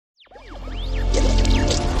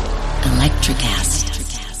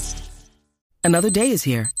Electrocast. Another day is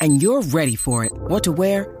here, and you're ready for it. What to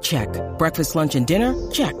wear? Check. Breakfast, lunch, and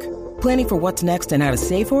dinner? Check. Planning for what's next and how to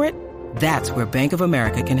save for it? That's where Bank of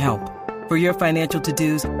America can help. For your financial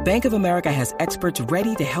to-dos, Bank of America has experts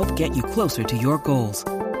ready to help get you closer to your goals.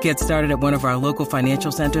 Get started at one of our local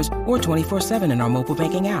financial centers or 24/7 in our mobile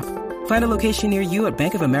banking app. Find a location near you at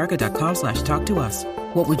bankofamerica.com/talktous.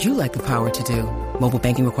 What would you like the power to do? Mobile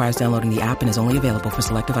banking requires downloading the app and is only available for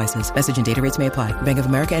select devices. Message and data rates may apply. Bank of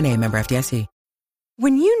America N.A., member FDIC.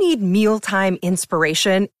 When you need mealtime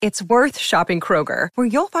inspiration, it's worth shopping Kroger, where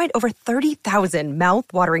you'll find over 30,000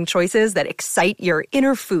 mouth-watering choices that excite your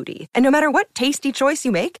inner foodie. And no matter what tasty choice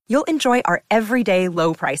you make, you'll enjoy our everyday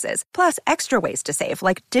low prices, plus extra ways to save,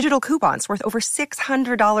 like digital coupons worth over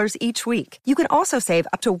 $600 each week. You can also save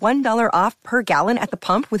up to $1 off per gallon at the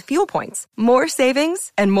pump with fuel points. More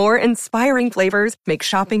savings and more inspiring flavors make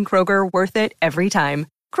shopping Kroger worth it every time.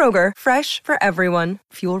 Kroger, fresh for everyone.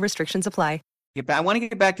 Fuel restrictions apply. I want to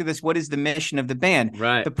get back to this. What is the mission of the band?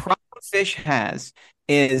 Right. The problem Phish has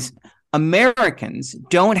is Americans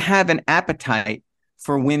don't have an appetite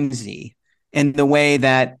for whimsy in the way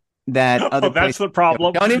that other that's the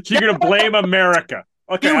problem. So you're going to blame America.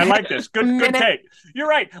 Okay, I like this. Good take. You're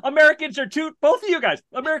right. Americans are both of you guys,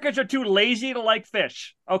 Americans are too lazy to like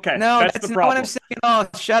Phish. Okay, no, that's the not what I'm saying. Oh,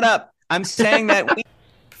 shut up. I'm saying that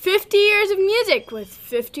 50 years of music with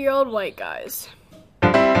 50-year-old white guys.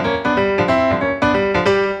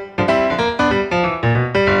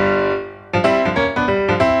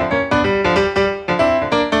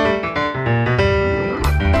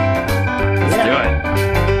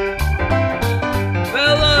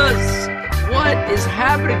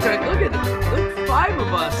 Happening tonight. Look, 5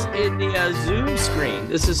 of us in the Zoom screen.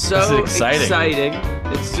 This is so exciting.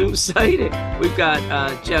 It's Zoom exciting. We've got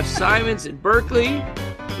Jeff Simons in Berkeley.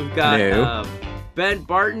 We've got Ben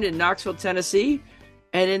Barton in Knoxville, Tennessee.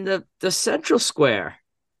 And in the Central Square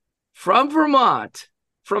from Vermont,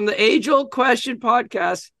 from the Age-Old Question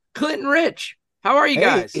podcast, Clinton Rich. How are you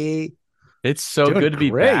guys? It's so good to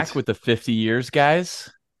be back with the 50 years,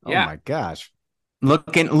 guys. Yeah. Oh, my gosh.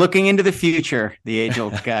 Looking into the future, the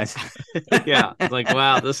age-old guys. Yeah, it's like,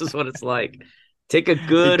 wow, this is what it's like. Take a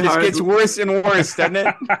good It just hard gets worse and worse, doesn't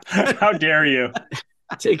it? How dare you?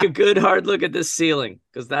 Take a good hard look at this ceiling,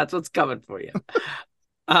 because that's what's coming for you.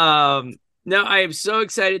 No, I am so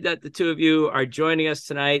excited that the two of you are joining us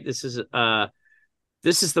tonight. This is the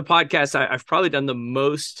podcast I've probably done the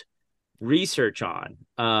most research on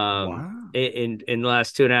in the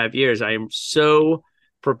last 2.5 years. I am so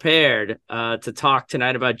prepared to talk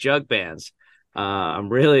tonight about jug bands. I'm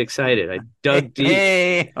really excited. I dug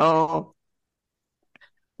deep. What?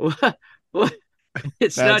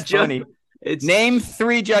 It's That's not jug. funny. It's Name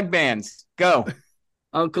 3 jug bands. Go.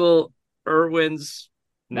 Uncle Irwin's.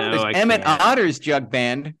 No, there's Emmett Otter's jug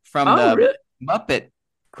band from really? Muppet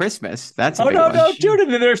Christmas. That's a no, big one. dude.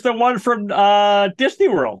 And then there's the one from Disney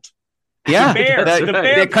World. Yeah,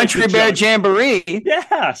 the Country Bear Jamboree.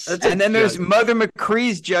 Yes. And then there's Mother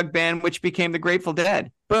McCree's jug band, which became the Grateful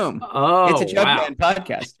Dead. Boom. Oh, it's a jug band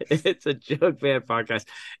podcast. It's a jug band podcast.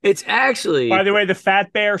 It's actually. By the way, the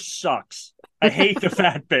Fat Bear sucks. I hate the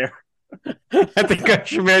Fat Bear. At the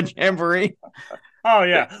Country Bear Jamboree. Oh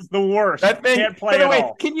yeah, the worst. That thing, can't play by the way,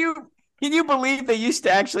 all. Can you believe they used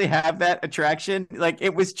to actually have that attraction? Like,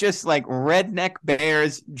 it was just like redneck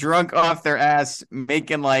bears drunk off their ass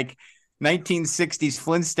making like 1960s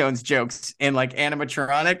Flintstones jokes in like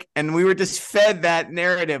animatronic, and we were just fed that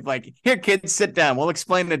narrative. Like, here, kids, sit down. We'll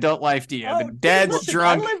explain adult life to you. The dad's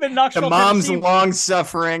drunk. I live in Knoxville, the mom's Tennessee. long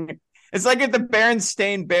suffering. It's like if the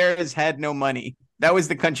Berenstain Bears had no money. That was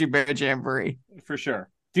the Country Bear Jamboree. For sure.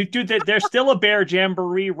 Dude, there's still a bear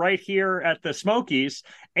jamboree right here at the Smokies,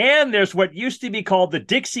 and there's what used to be called the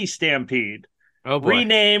Dixie Stampede,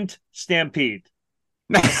 renamed Stampede.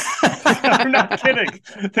 I'm not kidding.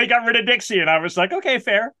 They got rid of Dixie, and I was like, okay,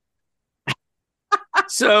 fair.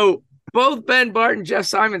 So both Ben Barton, Jeff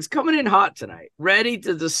Simons coming in hot tonight, ready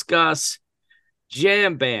to discuss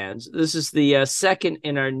jam bands. This is the second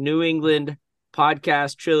in our New England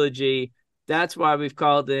podcast trilogy. That's why we've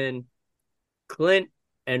called in Clint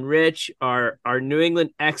and Rich, our New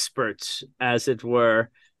England experts, as it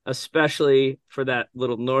were, especially for that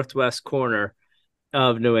little northwest corner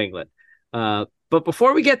of New England. But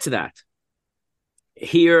before we get to that,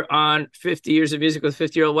 here on 50 Years of Music with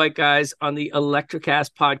 50-Year-Old White Guys on the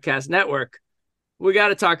Electrocast Podcast Network, we got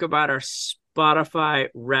to talk about our Spotify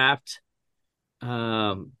Wrapped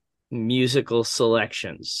musical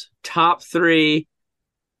selections. Top 3.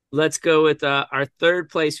 Let's go with our third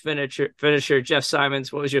place finisher, Jeff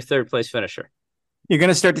Simons. What was your third place finisher? You're going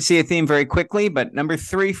to start to see a theme very quickly, but number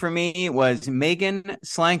 3 for me was Megan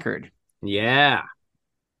Slankard. Yeah.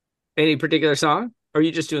 Any particular song? Or are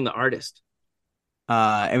you just doing the artist?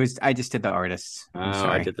 I just did the artists.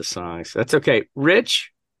 I did the songs. That's okay.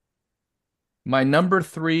 Rich? My number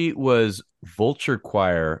 3 was Vulture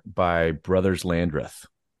Choir by Brothers Landreth.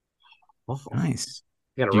 Oh, nice.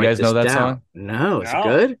 Do you guys know that song? No, is it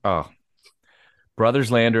good? Oh, Brothers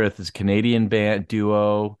Landreth is a Canadian band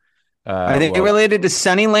duo. Are they related to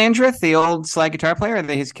Sonny Landreth, the old slide guitar player? Are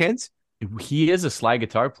they his kids? He is a slide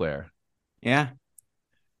guitar player. Yeah.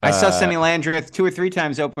 I saw Sonny Landreth 2 or 3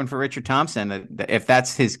 times open for Richard Thompson. If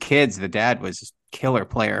that's his kids, the dad was a killer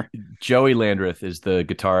player. Joey Landreth is the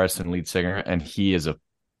guitarist and lead singer, and he is a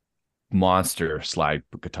monster slide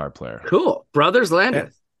guitar player. Cool. Brothers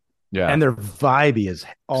Landreth. Yeah. And they're vibey as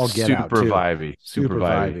all get super out, too. Vibey. Super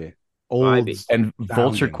vibey. Old vibey. And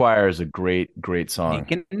Vulture Choir is a great song.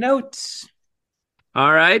 Making notes.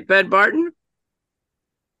 All right, Ben Barton.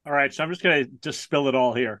 All right, so I'm just going to spill it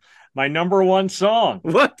all here. My number 1 song.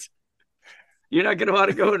 What? You're not going to want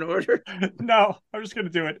to go in order? No, I'm just going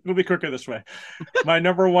to do it. It'll be quicker this way. My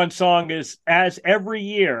number 1 song is As Every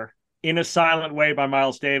Year, In a Silent Way by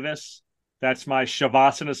Miles Davis. That's my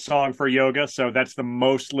Shavasana song for yoga. So that's the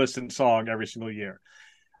most listened song every single year.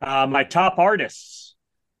 My top artists: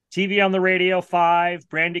 TV on the Radio 5,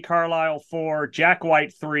 Brandi Carlile 4, Jack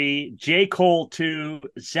White 3, J. Cole 2,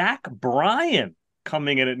 Zach Bryan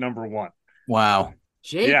coming in at number 1. Wow.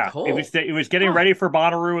 Cole. It was getting ready for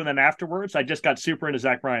Bonnaroo, and then afterwards, I just got super into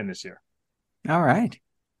Zach Bryan this year. All right,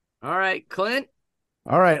 Clint.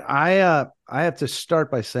 All right, I have to start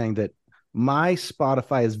by saying that my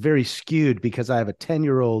Spotify is very skewed because I have a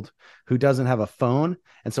 10-year-old who doesn't have a phone,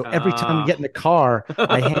 and so every time we get in the car,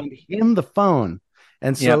 I hand him the phone,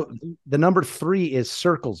 and so the number 3 is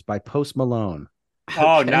 "Circles" by Post Malone.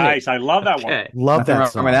 Oh, nice! I love that one. Love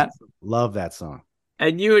that song. Love that song.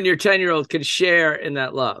 And you and your 10-year-old can share in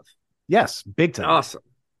that love. Yes, big time.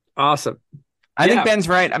 Awesome. I think Ben's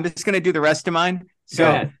right. I'm just going to do the rest of mine.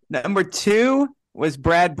 So number 2 was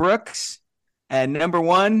Brad Brooks, and number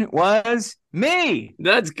 1 was me.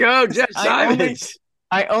 Let's go, Jeff Simons.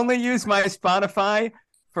 I only use my Spotify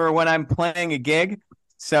for when I'm playing a gig.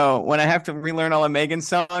 So when I have to relearn all of Megan's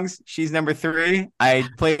songs, she's number 3. I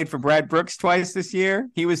played for Brad Brooks twice this year.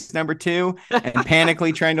 He was number 2. And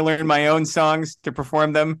panically trying to learn my own songs to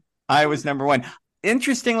perform them, I was number 1.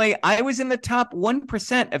 Interestingly, I was in the top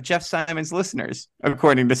 1% of Jeff Simons' listeners,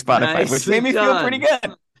 according to Spotify, which made me feel pretty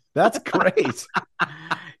good. That's great.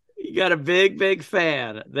 You got a big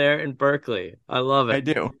fan there in Berkeley. I love it. I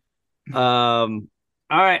do. All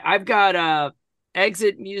right, I've got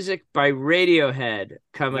Exit Music by Radiohead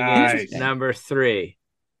coming in number 3.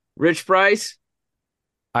 Rich Price?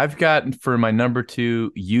 I've got for my number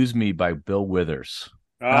 2, Use Me by Bill Withers.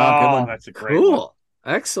 Oh, good one. That's a great one.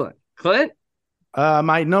 Excellent. Clint?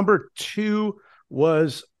 My number 2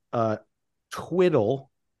 was Twiddle.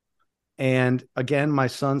 And again, my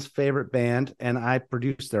son's favorite band, and I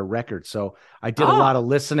produced their record. So I did a lot of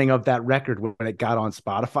listening of that record when it got on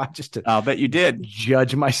Spotify, just to I'll bet you did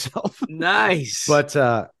judge myself. Nice. But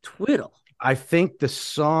Twiddle. I think the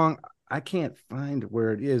song, I can't find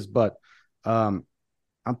where it is, but I'm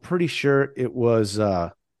pretty sure it was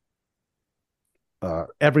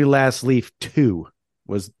Every Last Leaf 2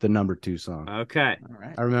 was the number 2 song. Okay. All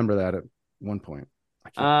right. I remember that at one point. I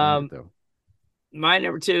can't find it, though. My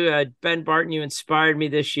number 2, Ben Barton, you inspired me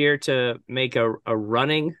this year to make a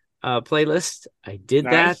running playlist. I did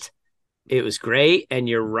that. It was great. And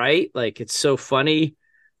you're right. Like, it's so funny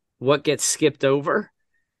what gets skipped over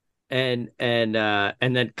and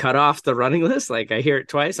then cut off the running list. Like, I hear it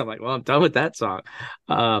twice. I'm like, well, I'm done with that song.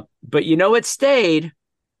 But you know, it stayed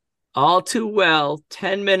All Too Well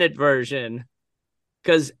 10-minute version,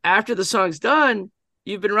 because after the song's done,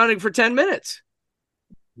 you've been running for 10 minutes.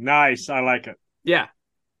 Nice. I like it. Yeah.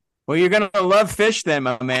 Well, you're going to love Fish then,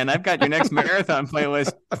 my man. I've got your next marathon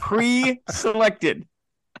playlist pre-selected.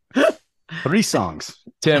 3 songs.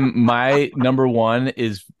 Tim, my number 1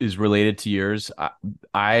 is related to yours.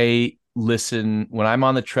 I listen, when I'm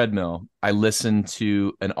on the treadmill, I listen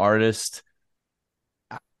to an artist.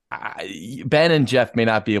 Ben and Jeff may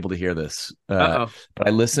not be able to hear this, but I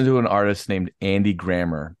listen to an artist named Andy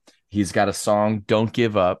Grammer. He's got a song, Don't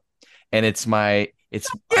Give Up. And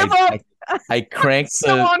I crank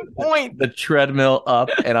the treadmill up,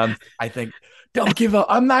 and I think, don't give up.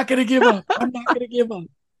 I'm not going to give up. I'm not going to give up.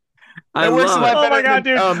 Oh my God,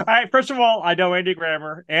 dude. First of all, I know Andy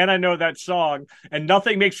Grammer, and I know that song, and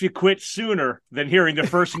nothing makes me quit sooner than hearing the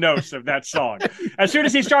first notes of that song. As soon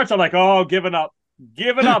as he starts, I'm like, oh, giving up,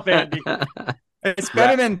 Andy. It's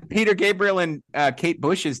better than Peter Gabriel and Kate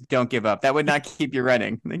Bush's "Don't Give Up." That would not keep you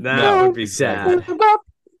running. That would be sad.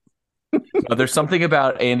 There's something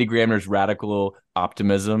about Andy Gramner's radical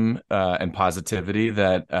optimism and positivity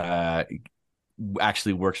that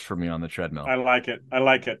actually works for me on the treadmill. I like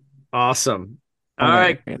it. Awesome. All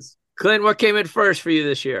right, Clint, what came in first for you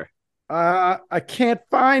this year? I can't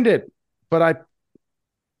find it, but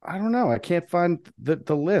I don't know. I can't find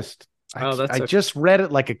the list. I just read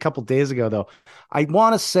it like a couple days ago, though. I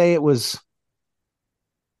want to say it was.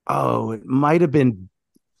 Oh, it might have been.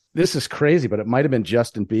 This is crazy, but it might have been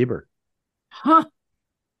Justin Bieber. Huh?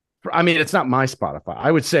 I mean, it's not my Spotify.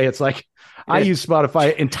 I would say it's like I use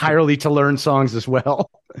Spotify entirely to learn songs as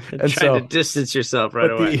well, and trying to distance yourself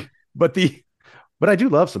away. But I do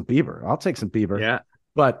love some Bieber. I'll take some Bieber. Yeah.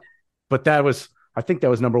 But I think that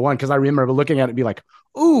was number one because I remember looking at it and be like,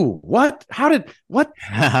 "Ooh, what? How did what?"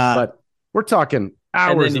 But we're talking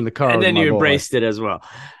hours in the car, and then you embraced it as well.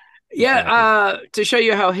 Yeah. Exactly. To show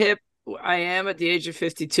you how hip I am at the age of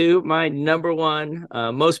 52, my number one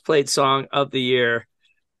most played song of the year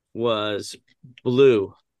was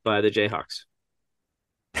 "Blue" by the Jayhawks.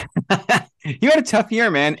 You had a tough year,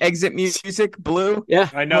 man. Exit music, Blue. Yeah,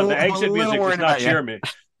 I know the exit music does not cheer me.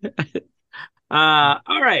 All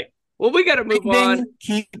right. Well, we got to move on.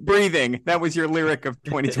 Keep breathing. That was your lyric of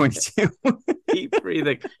 2022. Keep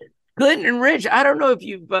breathing. Clinton and Rich, I don't know if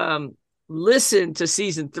you've listened to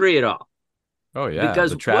season 3 at all. Oh yeah,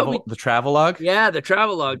 because the travelogue. Yeah, the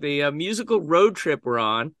travelogue, the musical road trip we're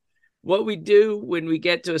on. What we do when we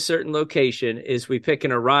get to a certain location is we pick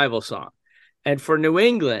an arrival song, and for New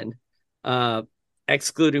England,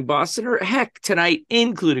 excluding Boston, or heck, tonight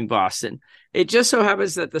including Boston, it just so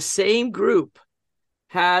happens that the same group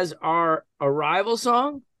has our arrival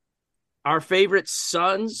song, our favorite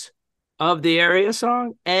Sons of the Area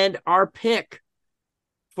song, and our pick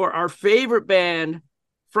for our favorite band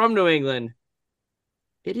from New England.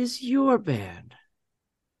 It is your band,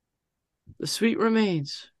 The Sweet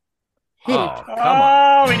Remains. Hit it. Come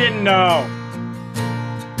on. Oh, we didn't know.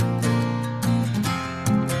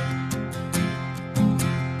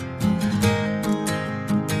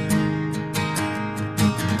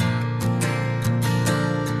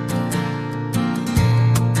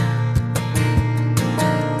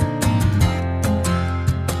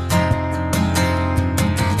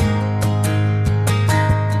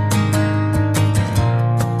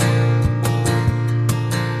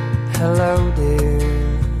 Hello, dear.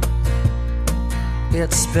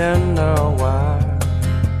 It's been a while.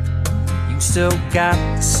 You still got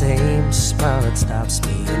the same smile that stops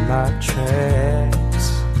me in my tracks.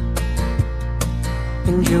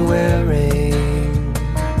 And you're wearing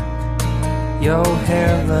your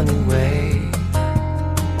hair running away.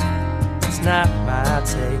 It's not my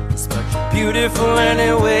taste, but you're beautiful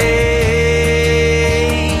anyway.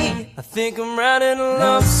 I think I'm writing a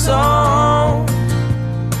love song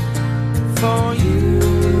for you.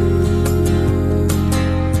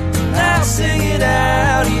 I'll sing it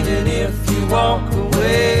out even if you walk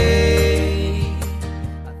away.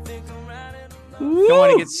 I think I'm writing a love. Don't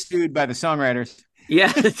want to get sued by the songwriters.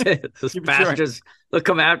 Yeah, those bastards will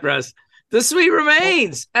come after us. The Sweet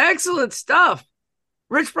Remains. Excellent stuff.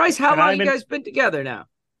 Rich Price, how long you guys been together now?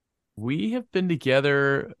 We have been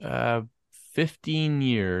together 15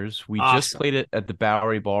 years. We just played it at the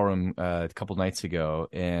Bowery Ballroom a couple nights ago,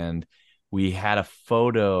 and we had a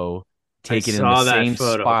photo taken in the same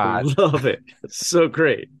spot. I love it. It's so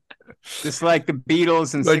great. Just like the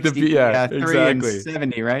Beatles in like 63 exactly. and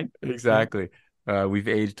 70, right? Exactly. We've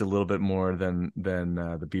aged a little bit more than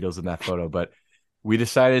the Beatles in that photo, but we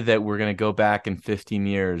decided that we're going to go back in 15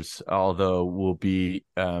 years, although we'll be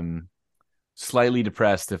slightly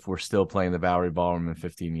depressed if we're still playing the Bowery Ballroom in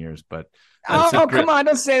 15 years. But come on,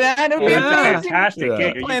 don't say that. It would be fantastic.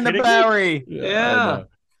 Yeah. Playing the Bowery. Yeah.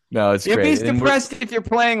 No, it's You'll great. You'll be depressed if you're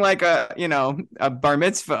playing like a bar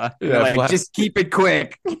mitzvah. Yeah, just keep it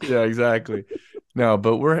quick. Yeah, exactly. No,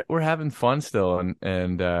 but we're having fun still,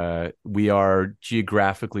 and we are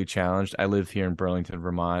geographically challenged. I live here in Burlington,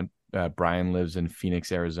 Vermont. Brian lives in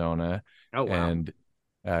Phoenix, Arizona. Oh, wow. And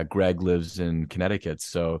Greg lives in Connecticut.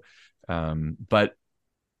 So, but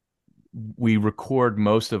we record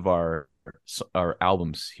most of our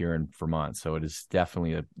albums here in Vermont. So it is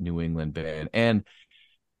definitely a New England band. And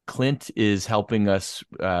Clint is helping us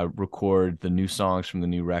record the new songs from the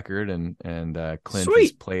new record, and Clint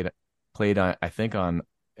has played on, I think, on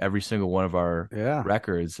every single one of our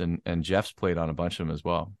records, and Jeff's played on a bunch of them as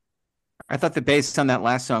well. I thought the bass on that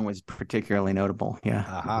last song was particularly notable. Yeah.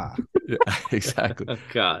 Aha. Yeah, exactly. Oh,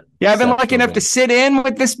 God. Yeah, I've been lucky enough to sit in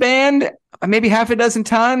with this band maybe half a dozen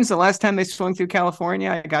times. The last time they swung through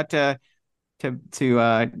California, I got to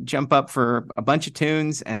to jump up for a bunch of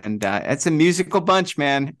tunes, and it's a musical bunch,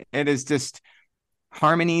 man. It is just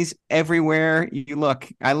harmonies everywhere you look.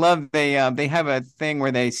 I love they have a thing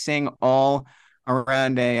where they sing all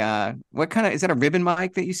around a what kind of, is that a ribbon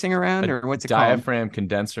mic that you sing around, or what's it diaphragm called?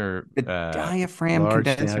 Condenser, Diaphragm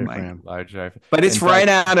condenser mic. Large diaphragm. But it's right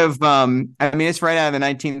out of it's right out of the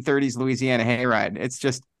 1930s Louisiana hayride. It's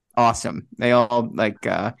just awesome. They all like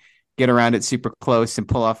get around it super close and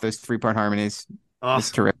pull off those 3-part harmonies. Awesome. It's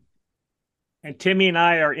terrific. And Timmy and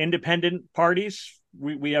I are independent parties.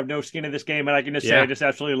 We have no skin in this game, and I can just say I just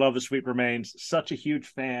absolutely love the Sweet Remains. Such a huge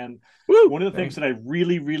fan. Woo! One of the things that I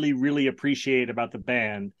really, really, really appreciate about the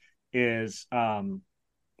band is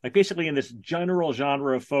like basically in this general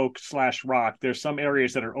genre of folk / rock, there's some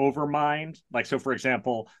areas that are overmined. Like, so for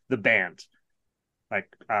example, the band. Like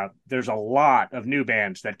there's a lot of new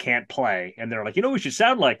bands that can't play, and they're like, you know what we should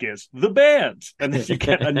sound like is the band. And then you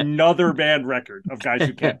get another band record of guys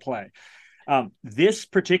who can't play. This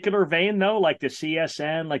particular vein, though, like the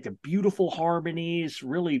CSN, like the beautiful harmonies,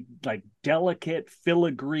 really like delicate,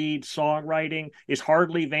 filigreed songwriting is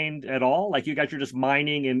hardly veined at all. Like you guys are just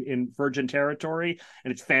mining in virgin territory,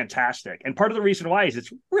 and it's fantastic. And part of the reason why is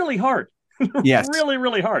it's really hard. Yes. Really,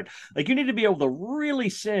 really hard. Like you need to be able to really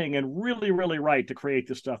sing and really, really write to create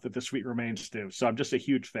the stuff that the Sweet Remains do. So I'm just a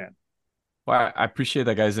huge fan. Well, I appreciate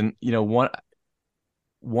that, guys. And you know,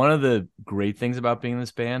 one of the great things about being in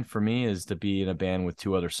this band for me is to be in a band with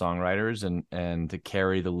 2 other songwriters and to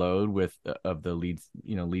carry the load of the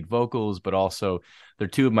lead vocals, but also they're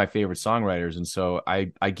 2 of my favorite songwriters. And so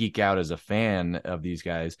I geek out as a fan of these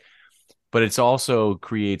guys, but it's also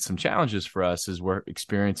creates some challenges for us as we're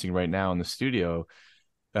experiencing right now in the studio.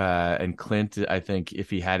 And Clint, I think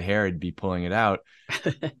if he had hair, he'd be pulling it out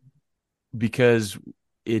because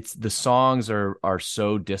it's the songs are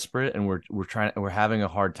so disparate, and we're having a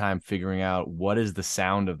hard time figuring out what is the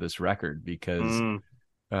sound of this record, because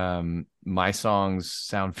my songs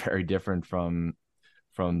sound very different from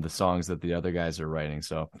the songs that the other guys are writing.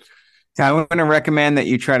 So I want to recommend that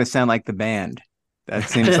you try to sound like the band. That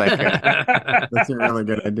seems like that's a really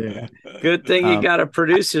good idea. Good thing you got a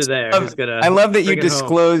producer there who's gonna. I love that you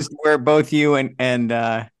disclosed where both you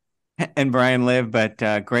and Brian live, but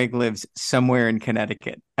Greg lives somewhere in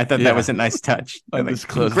Connecticut. I thought that was a nice touch.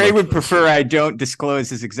 Greg would prefer I don't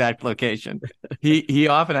disclose his exact location. He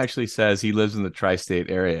often actually says he lives in the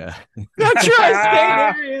tri-state area. The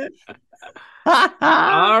tri-state area.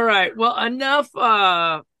 All right. Well,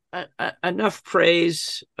 enough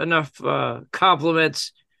praise, enough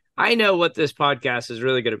compliments. I know what this podcast is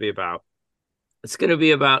really going to be about. It's going to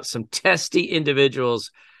be about some testy individuals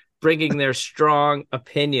bringing their strong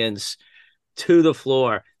opinions to the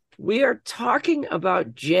floor. We are talking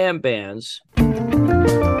about jam bands.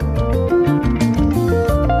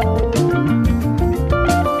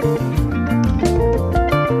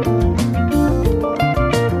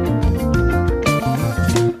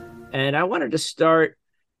 And I wanted to start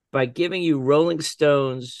by giving you Rolling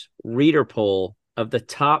Stone's reader poll of the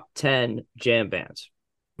top 10 jam bands.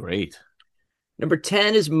 Great. Number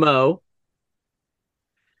 10 is Mo.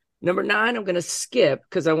 Number 9, I'm going to skip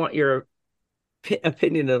because I want your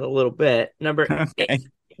opinion in a little bit. Number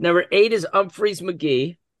 8 is Umphrey's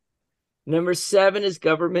McGee. Number 7 is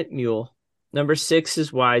Government Mule. Number 6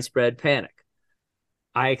 is Widespread Panic.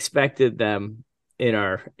 I expected them in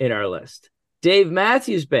our list. Dave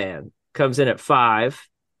Matthews Band comes in at 5.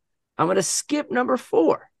 I'm going to skip number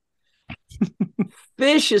 4.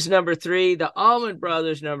 Fish is number 3. The Allman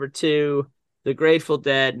Brothers, number 2. The Grateful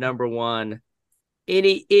Dead, number 1.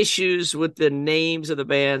 Any issues with the names of the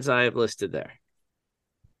bands I have listed there?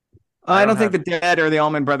 I don't think the Dead or the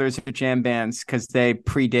Allman Brothers are jam bands because they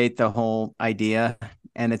predate the whole idea,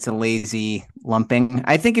 and it's a lazy lumping.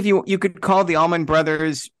 I think if you could call the Allman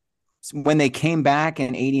Brothers when they came back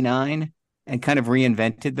in '89 and kind of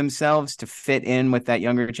reinvented themselves to fit in with that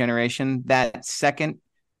younger generation, that second,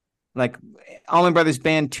 like Allman Brothers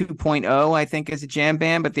Band 2.0, I think is a jam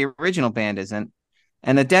band, but the original band isn't.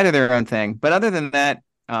 And the Dead are their own thing. But other than that,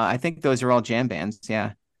 I think those are all jam bands.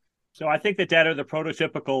 Yeah. So I think the Dead are the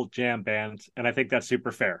prototypical jam band, and I think that's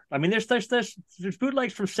super fair. I mean, there's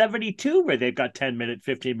bootlegs from '72 where they've got 10-minute,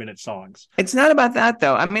 15-minute songs. It's not about that,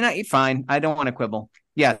 though. I mean, fine. I don't want to quibble.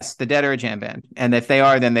 Yes, the Dead are a jam band. And if they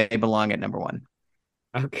are, then they belong at number 1.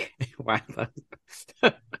 Okay. Wow.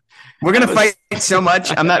 We're going to fight so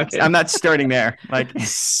much. I'm not starting there. Like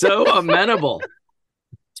so amenable.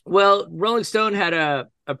 Well, Rolling Stone had a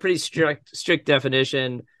pretty strict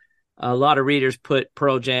definition. A lot of readers put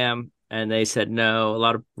Pearl Jam, and they said no. A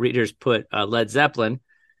lot of readers put Led Zeppelin,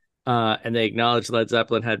 and they acknowledged Led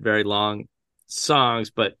Zeppelin had very long songs.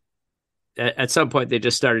 But at some point they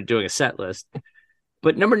just started doing a set list.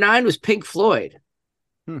 But number 9 was Pink Floyd.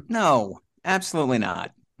 No, absolutely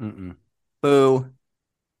not. Mm-mm. Boo.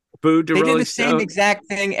 Boo to They Rolling did the same Stone. exact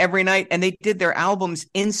thing every night, and they did their albums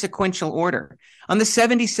in sequential order. On the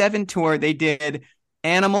 77 tour, they did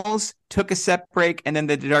Animals, took a set break, and then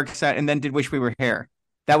the Dark Side, and then did Wish We Were Here.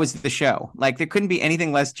 That was the show. Like, there couldn't be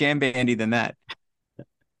anything less jam bandy than that.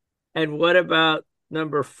 And what about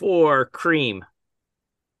number 4, Cream?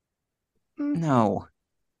 No.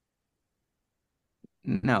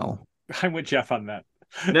 I'm with Jeff on that.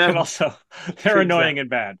 No. And also, they're annoying and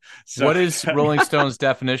bad. So, what is Rolling Stone's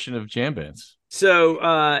definition of jam bands?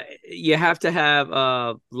 So you have to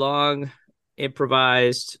have long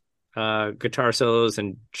improvised guitar solos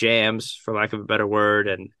and jams, for lack of a better word,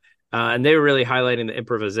 and they were really highlighting the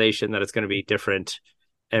improvisation, that it's going to be different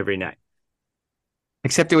every night.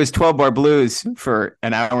 Except it was 12-bar blues for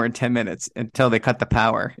an hour and 10 minutes until they cut the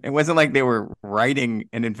power. It wasn't like they were writing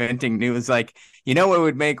and inventing new. It was like, you know what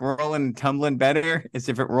would make rolling and tumbling better is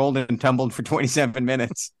if it rolled and tumbled for 27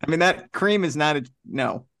 minutes. I mean, that Cream is not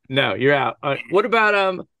no. No, you're out. What about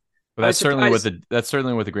Well, that's certainly what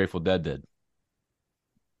the Grateful Dead did.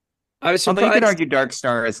 I was surprised. Although you could argue Dark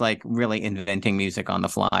Star is like really inventing music on the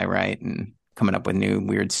fly, right? And coming up with new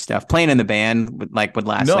weird stuff. Playing in the band would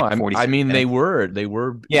last 40 I mean, minutes. they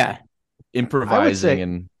were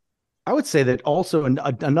improvising. I would say that also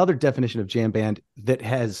another definition of jam band that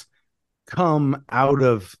has come out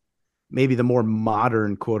of maybe the more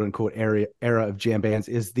modern quote unquote era of jam bands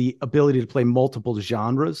is the ability to play multiple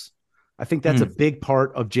genres. I think that's a big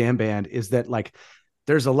part of jam band, is that like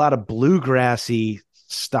there's a lot of bluegrassy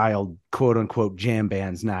style quote unquote jam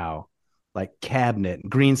bands now, like Cabinet,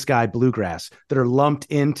 Green Sky Bluegrass, that are lumped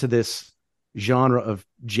into this genre of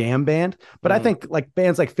jam band. But I think like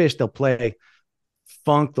bands like Phish, they'll play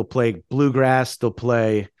funk, they'll play bluegrass, they'll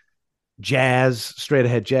play jazz, straight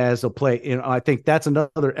ahead jazz, they'll play, I think that's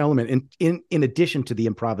another element in addition to the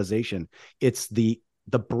improvisation. It's the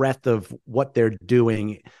breadth of what they're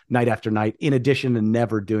doing night after night, in addition to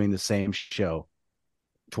never doing the same show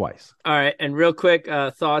twice. All right, and real quick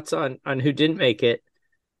thoughts on who didn't make it.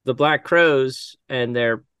 The Black Crowes and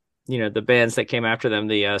their, the bands that came after them,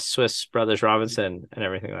 the Swiss Brothers Robinson and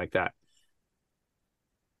everything like that.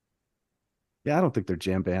 Yeah, I don't think they're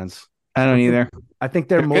jam bands. I don't either. I think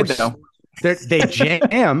they're more. They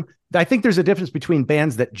jam. I think there's a difference between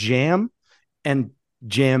bands that jam and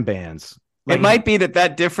jam bands. It might be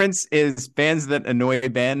that difference is bands that annoy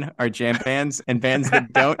Ben are jam bands, and bands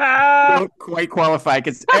that don't quite qualify.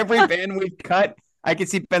 Because every band we've cut, I can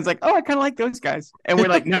see Ben's like, oh, I kind of like those guys. And we're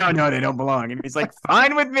like, no, they don't belong. And he's like,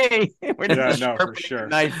 fine with me. We're just for sure.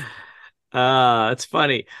 Knife. It's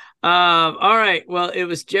funny. All right. Well, it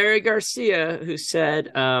was Jerry Garcia who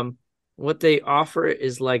said what they offer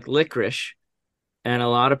is like licorice. And a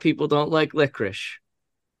lot of people don't like licorice.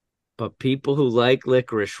 But people who like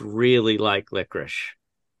licorice really like licorice.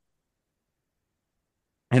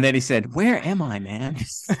 And then he said, where am I, man?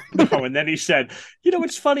 And then he said,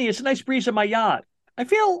 it's funny. It's a nice breeze on my yacht. I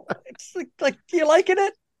feel it's like, do you liking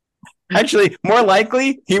it? Actually, more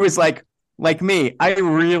likely, he was like me, I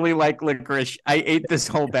really like licorice. I ate this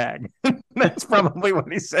whole bag. That's probably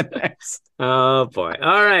what he said next. Oh, boy.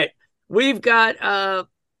 All right. We've got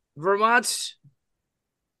Vermont's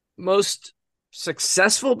most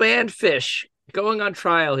successful band, Phish, going on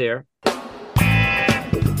trial here.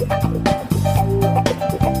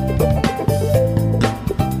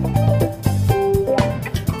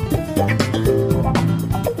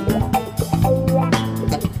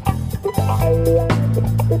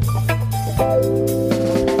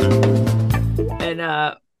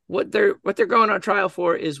 And what they're going on trial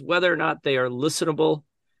for is whether or not they are listenable.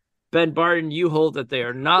 Ben Barton, you hold that they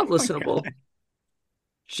are not listenable.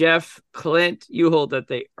 Jeff, Clint, you hold that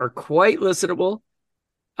they are quite listenable.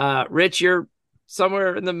 Rich, you're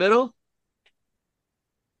somewhere in the middle.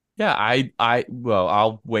 Yeah,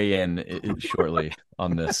 I'll weigh in shortly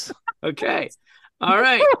on this. Okay. All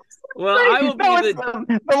right. Well, I will be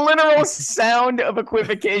the literal sound of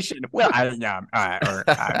equivocation. Well,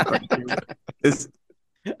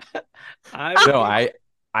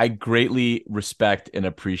 I greatly respect and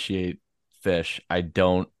appreciate Phish. I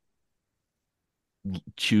don't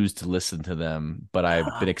choose to listen to them, but I've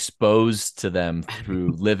been exposed to them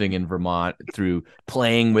through living in Vermont, through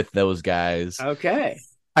playing with those guys. Okay.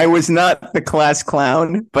 I was not the class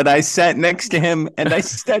clown, but I sat next to him and I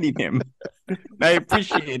studied him. I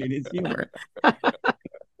appreciated his humor.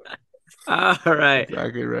 All right.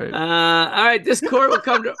 Exactly right. All right. This court will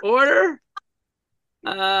come to order.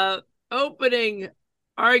 Opening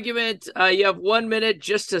argument. You have 1 minute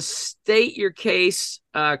just to state your case,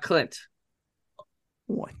 Clint.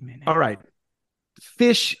 1 minute. All right.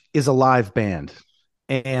 Phish is a live band,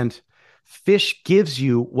 and Phish gives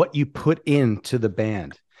you what you put into the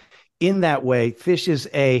band. In that way, Phish is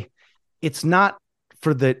it's not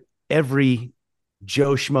for the every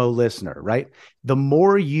Joe Schmo listener, right? The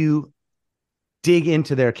more you dig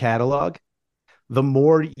into their catalog, the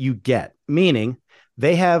more you get. Meaning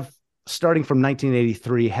they have, starting from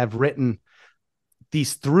 1983, have written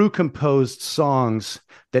these through composed songs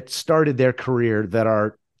that started their career that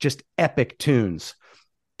are just epic tunes.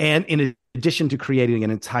 And in addition to creating an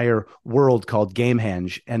entire world called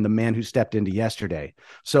Gamehenge and The Man Who Stepped Into Yesterday.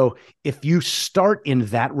 So if you start in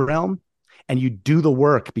that realm and you do the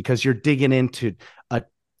work because you're digging into a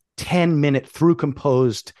 10-minute through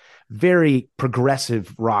composed, very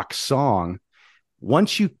progressive rock song,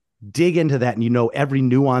 once you dig into that and you know every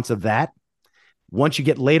nuance of that, once you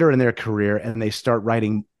get later in their career and they start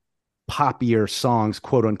writing poppier songs,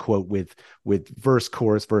 quote unquote, with verse,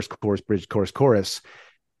 chorus, bridge, chorus,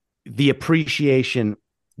 the appreciation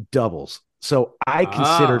doubles. So I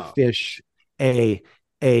consider Phish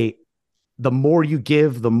the more you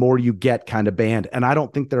give, the more you get kind of band. And I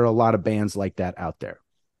don't think there are a lot of bands like that out there.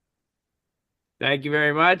 Thank you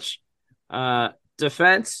very much.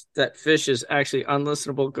 Defense that Phish is actually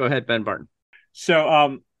unlistenable. Go ahead, Ben Barton. So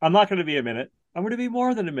I'm not going to be a minute. I'm going to be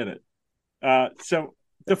more than a minute. So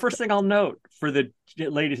the first thing I'll note for the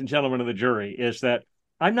ladies and gentlemen of the jury is that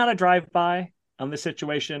I'm not a drive-by on this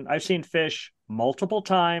situation. I've seen Phish multiple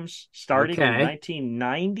times, starting in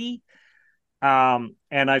 1990.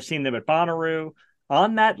 And I've seen them at Bonnaroo.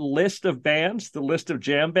 On that list of bands, the list of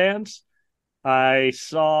jam bands, I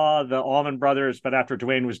saw the Allman Brothers, but after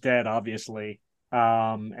Duane was dead, obviously.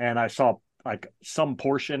 And I saw like some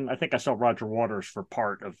portion. I think I saw Roger Waters for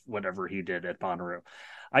part of whatever he did at Bonnaroo.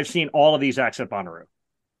 I've seen all of these acts at Bonnaroo.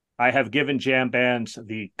 I have given jam bands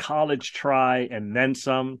the college try and then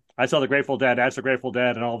some. I saw the Grateful Dead as the Grateful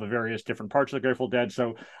Dead and all the various different parts of the Grateful Dead.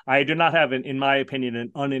 So I do not have, in my opinion,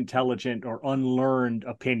 an unintelligent or unlearned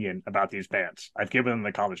opinion about these bands. I've given them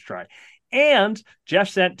the college try. And Jeff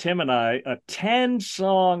sent Tim and I a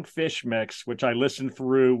 10-song Phish mix, which I listened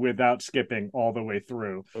through without skipping all the way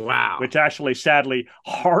through. Wow. Which actually, sadly,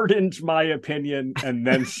 hardened my opinion and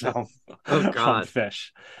then some on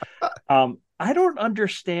Phish. I don't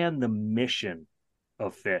understand the mission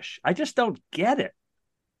of Phish. I just don't get it.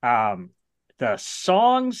 The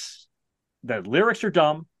songs, the lyrics are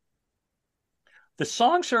dumb. The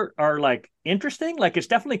songs are like interesting. Like it's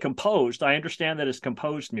definitely composed. I understand that it's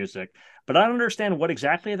composed music, but I don't understand what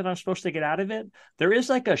exactly that I'm supposed to get out of it. There is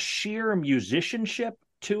like a sheer musicianship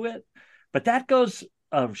to it, but that goes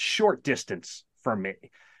a short distance for me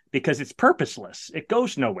because it's purposeless. It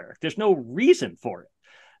goes nowhere. There's no reason for it.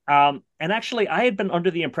 And actually, I had been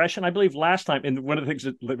under the impression, I believe last time, and one of the things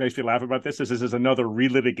that makes me laugh about this is another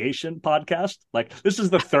relitigation podcast. Like, this is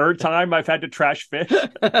the third time I've had to trash Phish.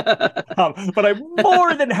 But I'm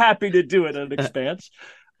more than happy to do it at Expanse.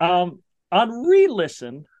 On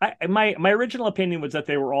re-listen, my original opinion was that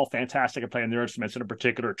they were all fantastic at playing their instruments, and in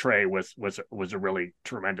particular, Trey was a really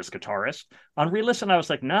tremendous guitarist. On re-listen, I was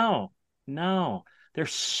like, no.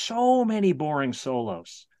 There's so many boring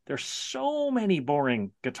solos. There's so many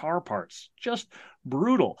boring guitar parts, just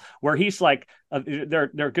brutal. Where he's like, there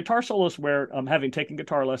are guitar solos where having taken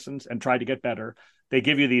guitar lessons and tried to get better, they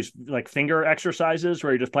give you these like finger exercises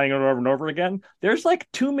where you're just playing it over and over again. There's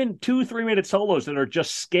like 2-3 minute solos that are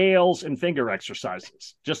just scales and finger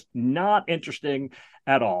exercises, just not interesting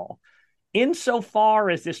at all. Insofar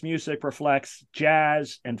as this music reflects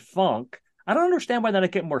jazz and funk, I don't understand why they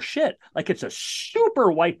don't get more shit. Like it's a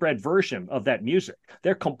super white bread version of that music.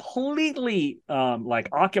 They're completely like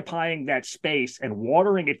occupying that space and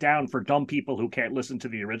watering it down for dumb people who can't listen to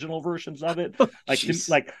the original versions of it.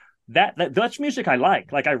 Like that's music I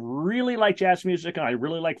like. Like I really like jazz music and I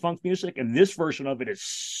really like funk music. And this version of it is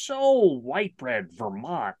so white bread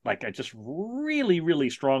Vermont. Like I just really, really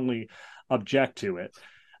strongly object to it.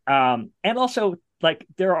 And also like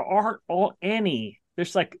there aren't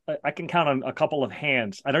there's like, I can count on a couple of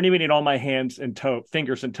hands. I don't even need all my hands and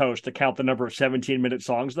fingers and toes to count the number of 17-minute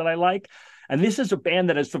songs that I like. And this is a band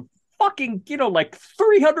that has some fucking, like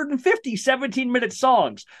 350 17-minute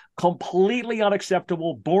songs. Completely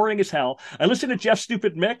unacceptable, boring as hell. I listened to Jeff's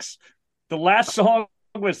stupid mix. The last song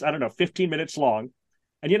was, 15 minutes long.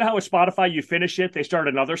 And you know how with Spotify, you finish it, they start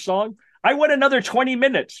another song? I went another 20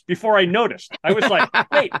 minutes before I noticed. I was like,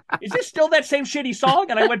 wait, is this still that same shitty song?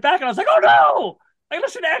 And I went back and I was like, oh no! I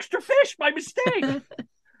listened to Extra Fish by mistake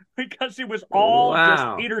because it was all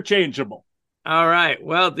just interchangeable. All right.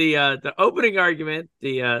 Well, the opening argument,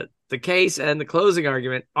 the case, and the closing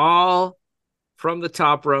argument, all from the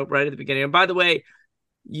top rope right at the beginning. And by the way,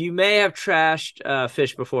 You may have trashed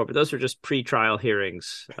Phish before, but those are just pre-trial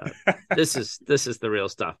hearings. This is the real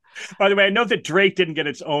stuff. By the way, I know that Drake didn't get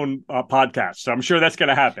its own podcast, so I'm sure that's going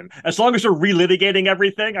to happen. As long as we're relitigating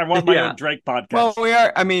everything, I want my own Drake podcast. Well, we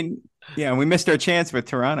are. I mean, we missed our chance with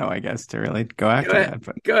Toronto, I guess, to really go after that.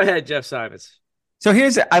 But... Go ahead, Jeff Simons. So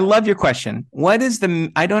I love your question. What is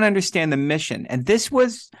I don't understand the mission. And this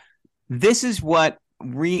is what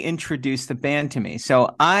reintroduced the band to me.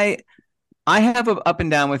 So I have an up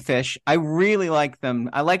and down with Phish. I really like them.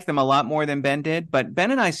 I like them a lot more than Ben did, but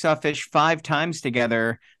Ben and I saw Phish 5 times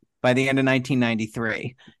together by the end of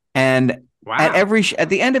 1993. And at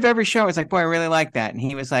the end of every show, I was like, boy, I really like that. And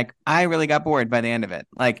he was like, I really got bored by the end of it.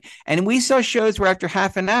 And we saw shows where after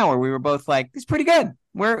half an hour, we were both like, it's pretty good.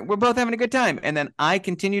 We're both having a good time. And then I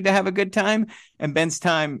continued to have a good time, and Ben's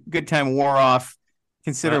good time wore off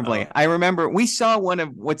considerably. I remember we saw one of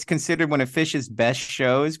what's considered one of Phish's best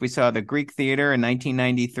shows. We saw the Greek Theater in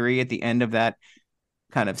 1993 at the end of that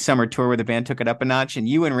kind of summer tour where the band took it up a notch. And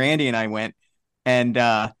you and Randy and I went, and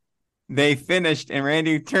they finished, and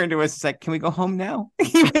Randy turned to us and said, can we go home now?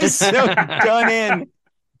 He was so done in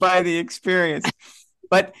by the experience.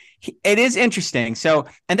 But it is interesting. So,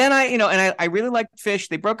 and then I really liked Phish.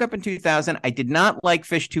 They broke up in 2000. I did not like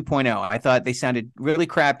Phish 2.0. I thought they sounded really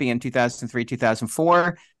crappy in 2003,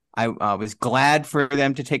 2004. I was glad for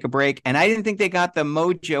them to take a break. And I didn't think they got the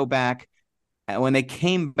mojo back when they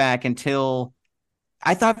came back until,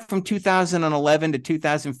 I thought from 2011 to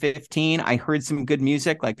 2015, I heard some good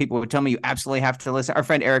music. Like people would tell me, you absolutely have to listen. Our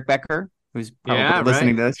friend Eric Becker, who's probably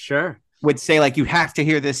listening to this. Sure. Would say like, you have to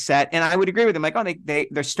hear this set. And I would agree with them. Like,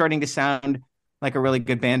 they're starting to sound like a really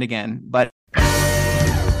good band again. But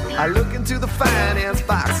I look into the finance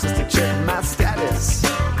box just to check my status.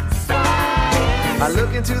 I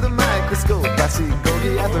look into the microscope, I see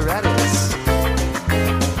Golgi apparatus.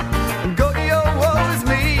 Golgi, oh, woe is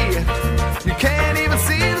me. You can't even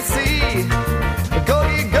see the sea.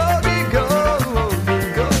 Golgi, Golgi,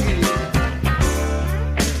 Golgi, Golgi.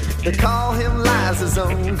 They call him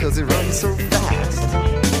Zone because he runs so fast.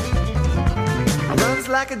 Runs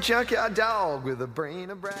like a junkyard dog with a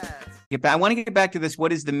brain of brass. I want to get back to this.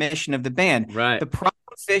 What is the mission of the band? Right. The problem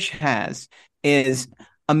Phish has is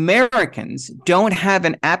Americans don't have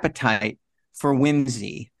an appetite for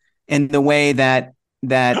whimsy in the way that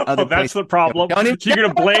other that's the problem. So you're going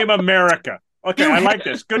to blame America. Okay, I like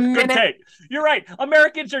this. Good take. You're right.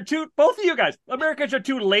 Both of you guys, Americans are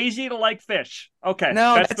too lazy to like Phish. Okay,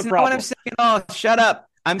 no, that's the not what I'm saying. Oh, shut up.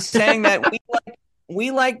 I'm saying that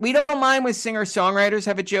we don't mind when singer-songwriters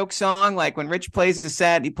have a joke song. Like when Rich plays the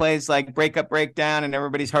set, he plays like Break Up, Break Down, and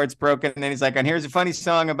everybody's heart's broken. And then he's like, and here's a funny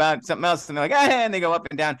song about something else. And they're like, and they go up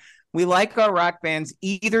and down. We like our rock bands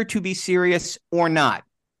either to be serious or not.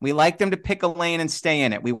 We like them to pick a lane and stay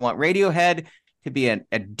in it. We want Radiohead to be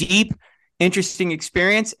a deep, interesting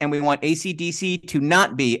experience, and we want AC/DC to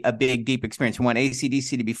not be a big, deep experience. We want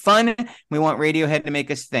AC/DC to be fun. We want Radiohead to make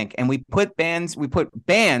us think. And we put bands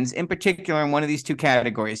in particular in one of these two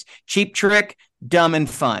categories: Cheap Trick, dumb and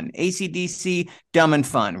fun; AC/DC, dumb and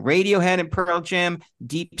fun; Radiohead and Pearl Jam,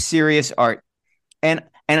 deep, serious art. And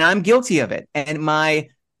I'm guilty of it. And my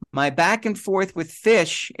back and forth with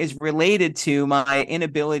Phish is related to my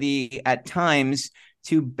inability at times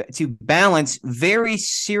to balance very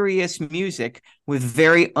serious music with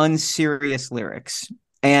very unserious lyrics.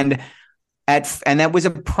 And that was a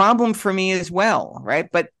problem for me as well, right?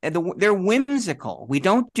 But they're whimsical. We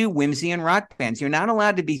don't do whimsy in rock bands. You're not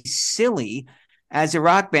allowed to be silly as a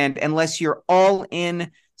rock band unless you're all in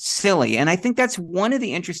silly. And I think that's one of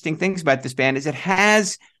the interesting things about this band is it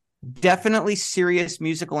has definitely serious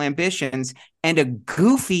musical ambitions and a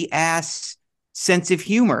goofy ass sense of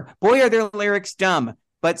humor. Boy, are their lyrics dumb,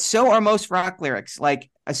 but so are most rock lyrics. Like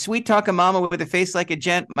a sweet talking mama with a face like a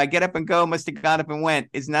gent, my get up and go must have got up and went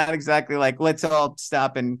is not exactly like, let's all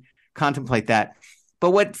stop and contemplate that.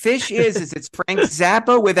 But what Phish is it's Frank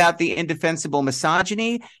Zappa without the indefensible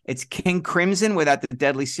misogyny. It's King Crimson without the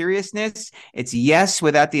deadly seriousness. It's Yes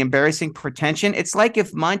without the embarrassing pretension. It's like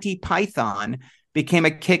if Monty Python became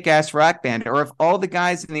a kick-ass rock band, or if all the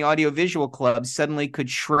guys in the audiovisual club suddenly could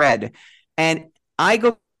shred. And I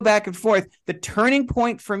go back and forth. The turning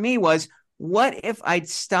point for me was, what if I'd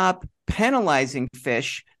stop penalizing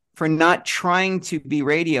Phish for not trying to be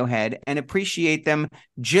Radiohead and appreciate them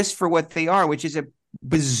just for what they are, which is a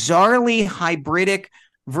bizarrely hybridic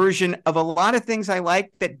version of a lot of things I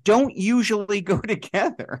like that don't usually go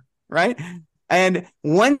together, right? And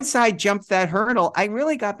once I jumped that hurdle, I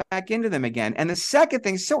really got back into them again. And the second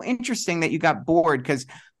thing, so interesting that you got bored, because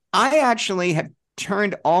I actually have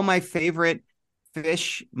turned all my favorite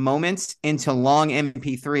Phish moments into long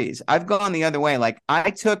MP3s. I've gone the other way. Like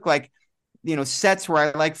I took sets where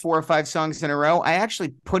I like 4 or 5 songs in a row. I actually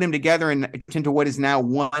put them together into what is now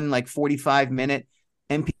one 45-minute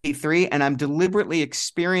MP3, and I'm deliberately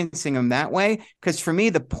experiencing them that way because for me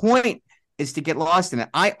the point is to get lost in it.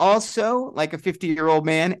 I also, like a 50-year-old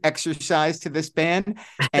man, exercise to this band,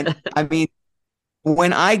 and I mean,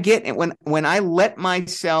 when I let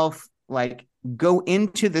myself go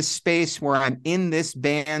into the space where I'm in this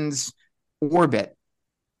band's orbit,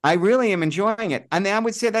 I really am enjoying it. And I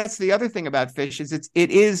would say that's the other thing about Phish is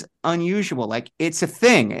it is unusual. Like it's a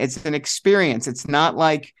thing. It's an experience. It's not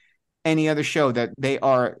like any other show that they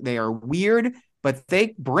are weird, but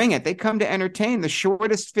they bring it. They come to entertain. The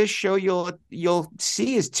shortest Phish show you'll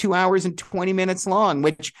see is 2 hours and 20 minutes long,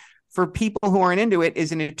 which for people who aren't into it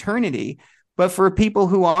is an eternity. But for people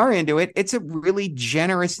who are into it, it's a really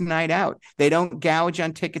generous night out. They don't gouge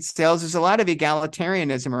on ticket sales. There's a lot of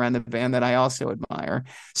egalitarianism around the band that I also admire.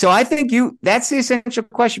 So I think that's the essential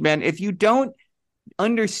question, man. If you don't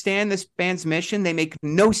understand this band's mission, they make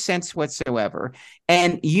no sense whatsoever.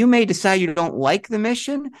 And you may decide you don't like the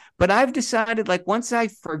mission, but I've decided once I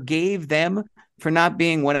forgave them for not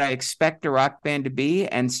being what I expect a rock band to be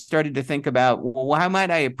and started to think about, well, how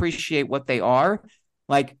might I appreciate what they are?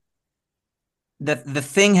 The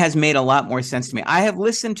thing has made a lot more sense to me. I have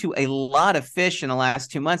listened to a lot of Phish in the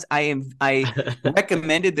last 2 months. I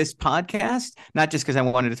recommended this podcast, not just because I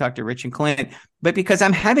wanted to talk to Rich and Clint, but because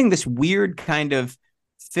I'm having this weird kind of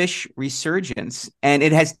Phish resurgence, and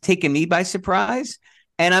it has taken me by surprise.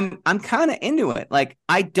 And I'm kind of into it.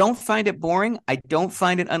 I don't find it boring. I don't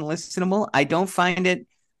find it unlistenable. I don't find it.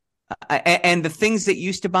 And the things that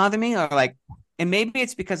used to bother me are and maybe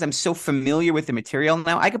it's because I'm so familiar with the material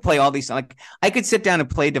now. I could play all these. I could sit down and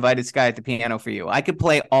play Divided Sky at the piano for you. I could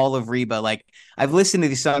play all of Reba. I've listened to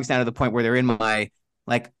these songs down to the point where they're in my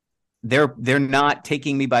they're not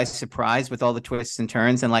taking me by surprise with all the twists and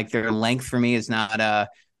turns, and their length for me is not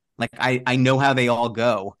I know how they all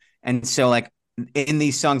go, and so in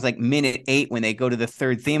these songs minute 8 when they go to the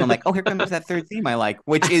third theme, I'm like, oh, here comes that third theme I like,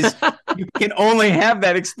 which is you can only have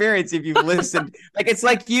that experience if you've listened. It's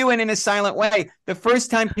like you and In a Silent Way. The first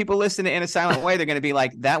time people listen to In a Silent Way, they're going to be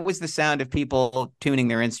like, that was the sound of people tuning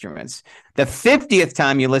their instruments. The 50th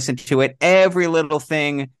time you listen to it, every little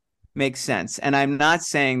thing makes sense. And I'm not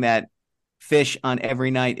saying that Phish on Every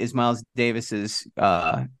Night is Miles Davis's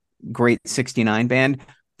great 69 band,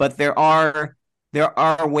 but there are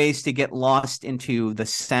ways to get lost into the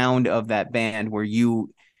sound of that band where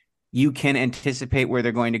you can anticipate where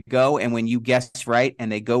they're going to go, and when you guess right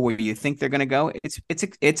and they go where you think they're going to go,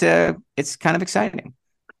 it's kind of exciting.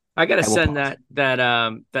 I got to send that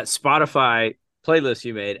Spotify playlist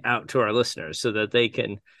you made out to our listeners so that they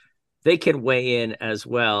can weigh in as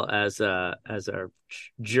well as our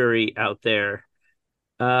jury out there.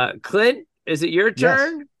 Clint, is it your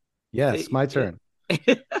turn? Yes, my turn.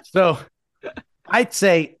 So I'd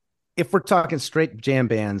say if we're talking straight jam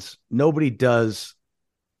bands, nobody does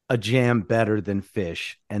a jam better than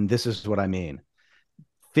Phish. And this is what I mean.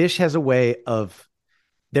 Phish has a way of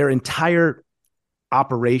their entire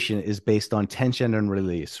operation is based on tension and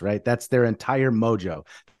release, right? That's their entire mojo.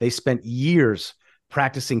 They spent years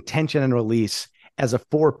practicing tension and release as a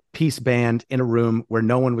 4-piece band in a room where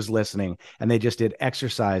no one was listening, and they just did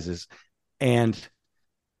exercises. And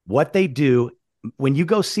what they do when you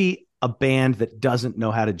go see a band that doesn't know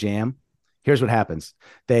how to jam, here's what happens.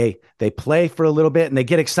 They play for a little bit and they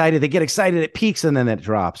get excited. It peaks and then it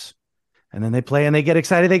drops. And then they play and they get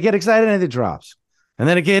excited. And it drops. And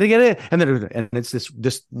then and it's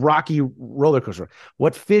this rocky roller coaster.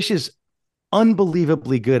 What Phish is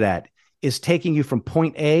unbelievably good at is taking you from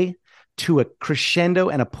point A to a crescendo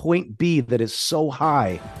and a point B that is so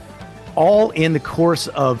high, all in the course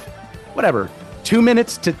of 2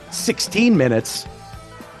 minutes to 16 minutes.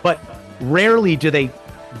 But rarely do they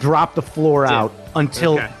drop the floor out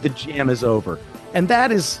until the jam is over. And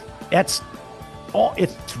it's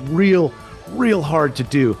real hard to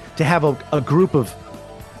do, to have a group of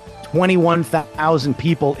 21,000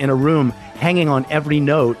 people in a room hanging on every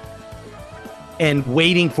note and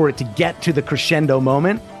waiting for it to get to the crescendo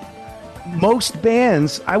moment. Most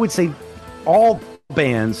bands, I would say all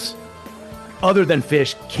bands other than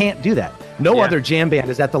Phish, can't do that. No other jam band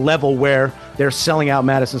is at the level where they're selling out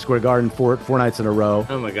Madison Square Garden four nights in a row.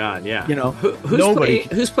 Oh my God, yeah.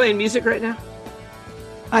 Who's playing music right now?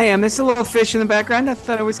 I am. There's a little Phish in the background. I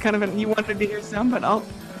thought it was kind of you wanted to hear some, but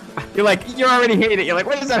you're already hating it. You're like,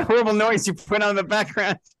 what is that horrible noise you put on the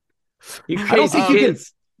background? You crazy I don't think you can.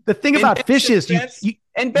 The thing about Phish is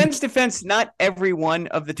in Ben's defense, not every one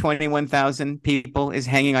of the 21,000 people is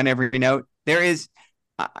hanging on every note. There is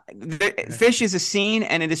Phish is a scene,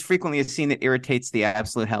 and it is frequently a scene that irritates the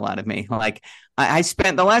absolute hell out of me. Like I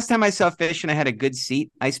spent the last time I saw Phish and I had a good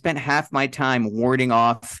seat, I spent half my time warding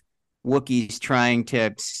off Wookiees trying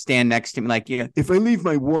to stand next to me. Like, yeah, if I leave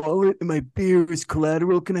my wallet and my beer as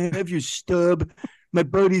collateral, can I have your stub? My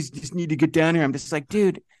buddies just need to get down here. I'm just like,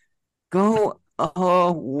 dude, go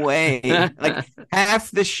away. Like half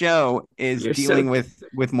the show is dealing with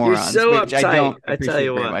morons, you're so which uptight, I don't I tell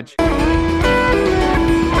you very what. much.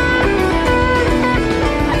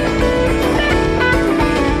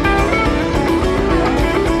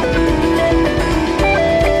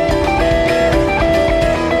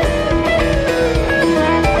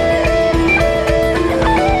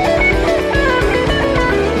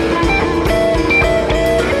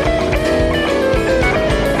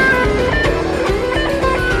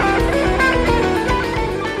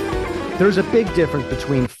 There's a big difference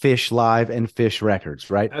between Phish Live and Phish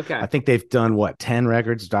Records, right? Okay. I think they've done, 10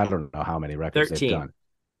 records? I don't know how many records 13. they've done.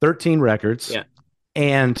 13 records. Yeah.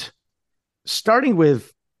 And starting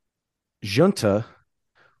with Junta,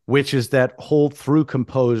 which is that whole through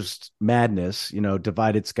composed madness,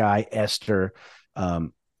 Divided Sky, Esther,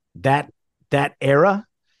 that era.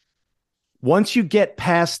 Once you get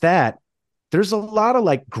past that, there's a lot of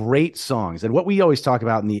like great songs. And what we always talk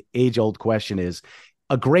about in the age-old question is,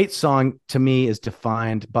 a great song to me is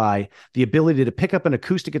defined by the ability to pick up an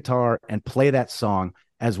acoustic guitar and play that song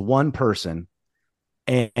as one person,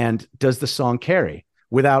 and does the song carry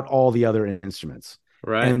without all the other instruments.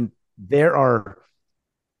 Right. And there are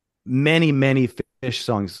many, many Phish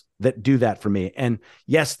songs that do that for me. And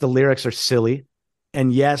yes, the lyrics are silly.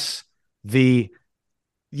 And yes, that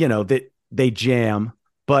they jam.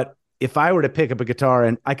 But if I were to pick up a guitar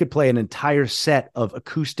and I could play an entire set of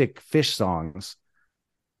acoustic Phish songs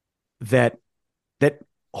that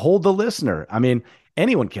hold the listener. I mean,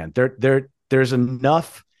 anyone can. There's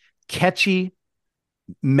enough catchy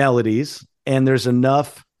melodies and there's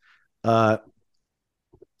enough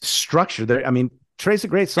structure there. I mean, Trey's a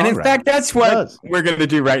great songwriter. And in fact, that's what we're going to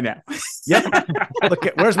do right now. Yep. Look,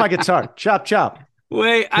 where's my guitar? Chop, chop.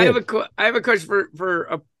 Wait, I have a question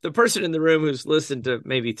for the person in the room who's listened to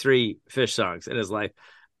maybe 3 Phish songs in his life.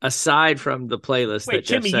 Aside from the playlist, wait,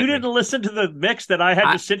 Jimmy, you didn't listen to the mix that I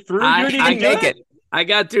had to sit through. I didn't make it. I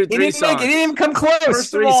got through 3 songs. It didn't even come close. First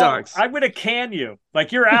 3 songs. I'm going to can you.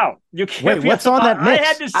 Like, you're out. You can't. Wait, what's on that mix? I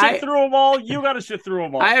had to sit through them all. You got to sit through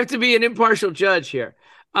them all. I have to be an impartial judge here.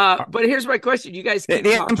 But here's my question: you guys,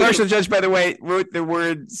 the impartial judge, by the way, wrote the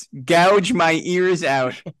words "gouge my ears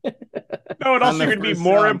out." No, and also you're going to be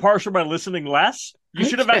more impartial by listening less. You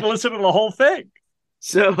should have had to listen to the whole thing.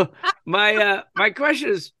 So my question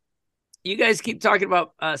is, you guys keep talking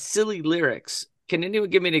about silly lyrics. Can anyone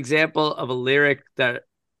give me an example of a lyric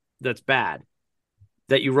that's bad,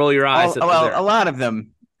 that you roll your eyes at? Well, a lot of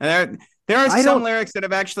them. There are some lyrics that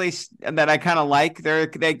I kind of like.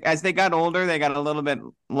 As they got older, they got a little bit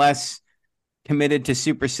less committed to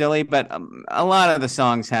super silly, but a lot of the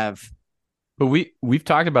songs have. But we've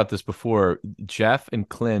talked about this before. Jeff and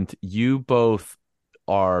Clint, you both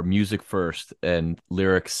are music first and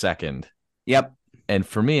lyrics second. Yep. And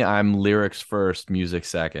for me, I'm lyrics first, music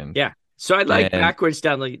second. Yeah. So I like Backwards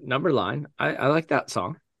Down the Number Line. I like that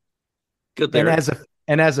song. Good lyrics.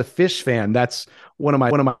 And as a Phish fan, that's one of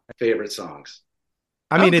my favorite songs.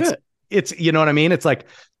 I mean, it's you know what I mean? It's like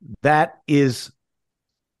that is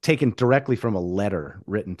taken directly from a letter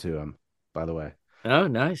written to him, by the way. Oh,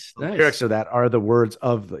 nice. The lyrics of that are the words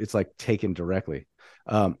of, it's like taken directly.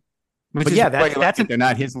 But yeah, they're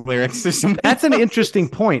not his lyrics. That's an interesting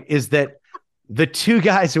point, is that the two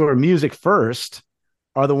guys who are music first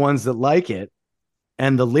are the ones that like it,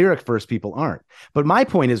 and the lyric first people aren't. But my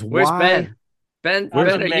point is, where's why? Ben, I'm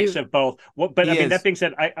a mix of both. But I mean, that being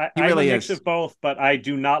said, I'm really a mix of both, but I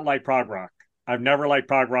do not like prog rock. I've never liked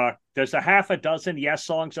prog rock. There's a half a dozen Yes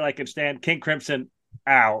songs that I can stand. King Crimson,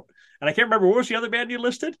 out. And I can't remember, what was the other band you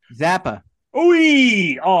listed? Zappa.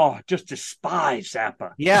 Just despise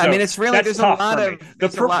Zappa. Yeah, so I mean, it's really, there's a lot of...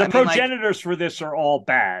 The progenitors for this are all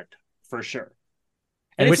bad, for sure.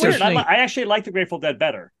 And it's weird. I actually like the Grateful Dead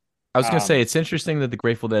better. I was going to say, it's interesting that the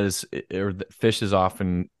Grateful Dead Phish is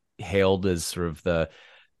often hailed as sort of the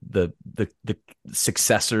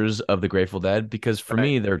successors of the Grateful Dead, because for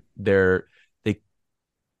me,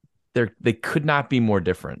 they could not be more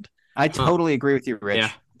different. I totally agree with you, Rich.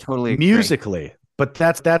 Yeah. Totally agree. Musically, but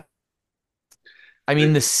that's that. I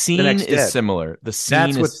mean, the scene is similar. The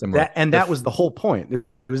scene is similar. That was the whole point. It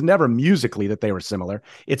was never musically that they were similar.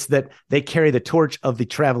 It's that they carry the torch of the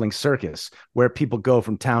traveling circus, where people go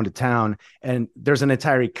from town to town, and there's an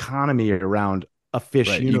entire economy around a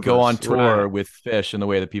Phish universe. You go on tour with Phish in the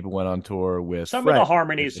way that people went on tour with. Some of the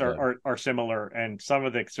harmonies are similar, and some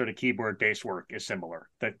of the sort of keyboard bass work is similar.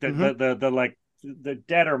 The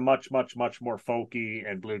Dead are much more folky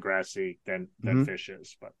and bluegrassy than Phish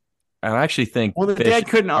is, but. And I actually think the Dead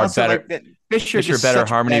couldn't also Phish are just better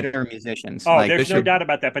harmony, better musicians. There's no doubt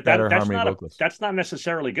about that, but that's not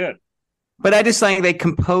necessarily good. But I just like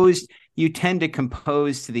you tend to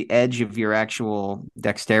compose to the edge of your actual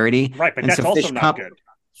dexterity. Right, but that's also not good.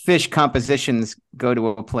 Phish compositions go to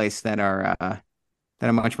a place that are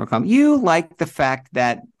much more calm. You like the fact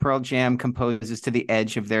that Pearl Jam composes to the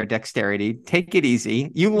edge of their dexterity. Take it easy.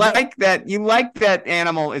 You like that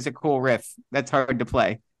Animal is a cool riff. That's hard to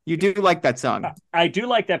play. You do like that song. I do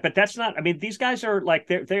like that, but that's not. I mean, these guys are like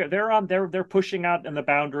they're pushing out in the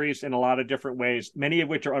boundaries in a lot of different ways, many of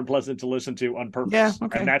which are unpleasant to listen to on purpose. Yeah,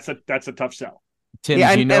 okay. And that's a tough sell. Tim,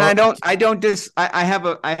 I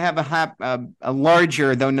have a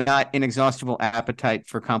larger, though not inexhaustible, appetite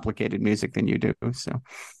for complicated music than you do. So,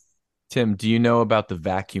 Tim, do you know about the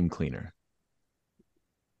vacuum cleaner?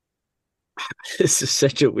 This is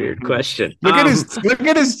such a weird question. Look at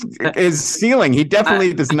his ceiling. He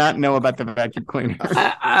definitely does not know about the vacuum cleaner.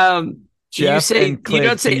 You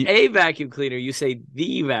don't say a vacuum cleaner, you say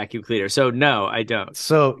the vacuum cleaner. So no, I don't.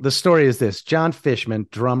 So the story is this: John Fishman,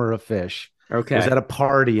 drummer of Phish, was at a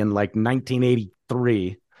party in like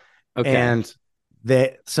 1983. Okay. And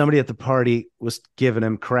somebody at the party was giving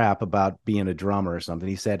him crap about being a drummer or something.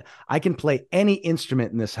 He said, I can play any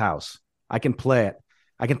instrument in this house. I can play it.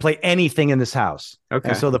 I can play anything in this house. Okay.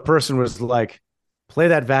 And so the person was like, play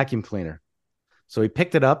that vacuum cleaner. So he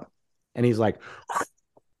picked it up and he's like,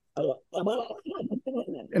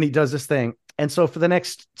 and he does this thing. And so for the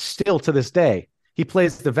next, still to this day, he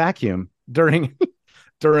plays the vacuum during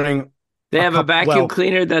they have a vacuum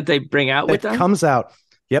cleaner that they bring out with them. It comes out.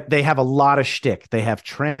 Yep, they have a lot of shtick. They have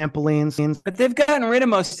trampolines. But they've gotten rid of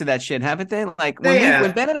most of that shit, haven't they? Like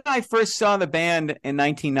when Ben and I first saw the band in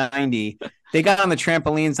 1990, they got on the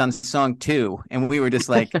trampolines on song 2, and we were just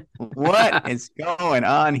like, what is going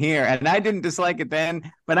on here? And I didn't dislike it then,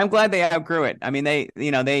 but I'm glad they outgrew it. I mean,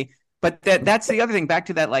 but that's the other thing, back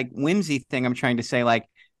to that like whimsy thing I'm trying to say, like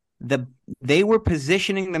they were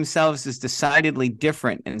positioning themselves as decidedly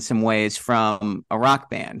different in some ways from a rock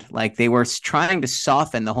band. Like they were trying to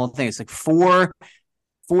soften the whole thing. It's like four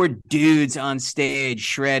dudes on stage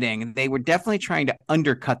shredding. They were definitely trying to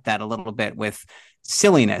undercut that a little bit with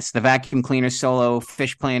silliness. The vacuum cleaner solo,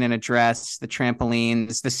 Phish playing in a dress, the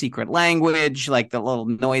trampolines, the secret language, like the little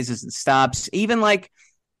noises and stops, even like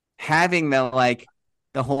having the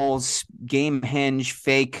whole Gamehenge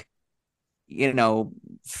fake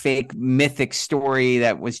mythic story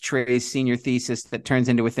that was Trey's senior thesis that turns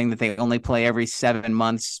into a thing that they only play every 7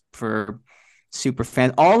 months for super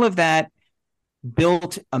fans. All of that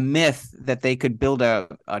built a myth that they could build a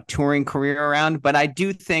touring career around. But I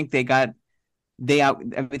do think I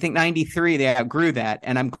think 93, they outgrew that,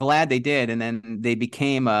 and I'm glad they did. And then they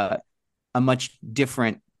became a much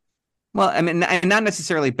different, well, I mean, and not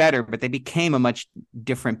necessarily better, but they became a much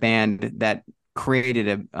different band that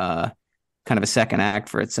created a kind of a second act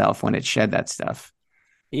for itself when it shed that stuff.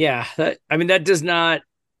 Yeah. That's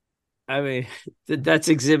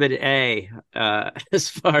exhibit A, as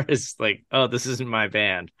far as like, oh, this isn't my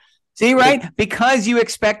band. See, right? Because you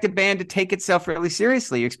expect a band to take itself really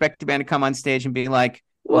seriously. You expect a band to come on stage and be like,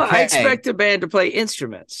 well, okay. I expect a band to play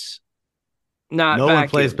instruments. Not no vacuums. One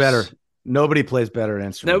plays better. Nobody plays better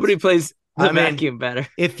instruments. Nobody plays vacuum better.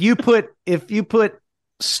 If you put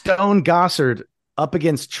Stone Gossard up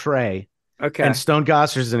against Trey, okay, and Stone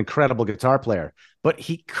Gossard is an incredible guitar player, but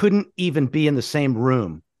he couldn't even be in the same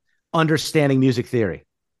room understanding music theory.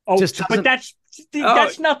 Oh, but that's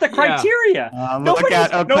not the criteria.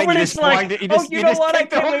 Nobody's like, you know what? I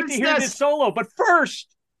can't wait to hear this solo. But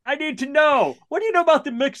first, I need to know, what do you know about the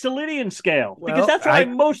Mixolydian scale? Because that's what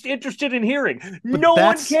I'm most interested in hearing. No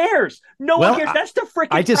one cares. No one cares. That's the freaking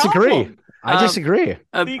I disagree. problem. I disagree.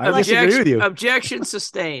 I disagree with you. Objection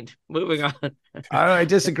sustained. Moving on. I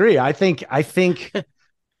disagree. I think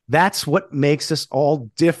that's what makes us all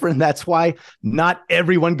different. That's why not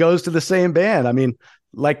everyone goes to the same band. I mean,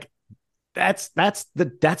 like that's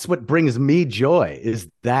what brings me joy is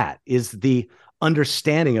the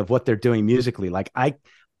understanding of what they're doing musically. Like I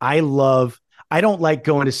don't like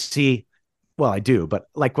going to see, well, I do, but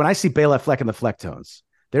like when I see Bela Fleck and the Flecktones,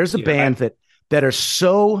 there's a band that are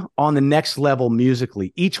so on the next level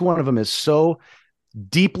musically. Each one of them is so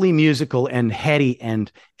deeply musical and heady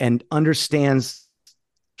and understands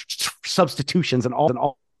substitutions and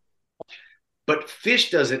all. But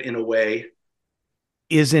Phish does it in a way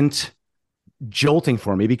isn't jolting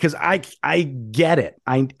for me because I get it.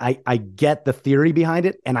 I get the theory behind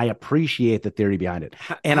it, and I appreciate the theory behind it.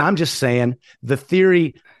 And I'm just saying the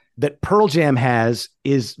theory that Pearl Jam has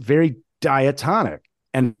is very diatonic.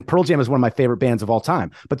 And Pearl Jam is one of my favorite bands of all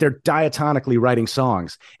time, but they're diatonically writing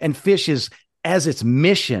songs. And Phish is, as its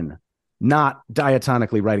mission, not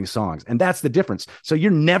diatonically writing songs. And that's the difference. So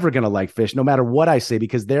you're never going to like Phish, no matter what I say,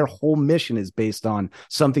 because their whole mission is based on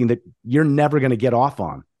something that you're never going to get off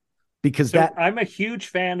on. Because I'm a huge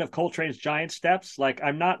fan of Coltrane's Giant Steps. Like,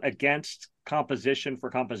 I'm not against composition for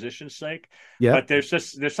composition's sake, but there's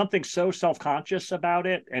something so self-conscious about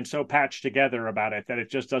it and so patched together about it that it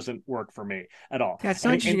just doesn't work for me at all. Yeah, it's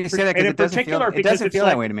not interesting to say that because it doesn't feel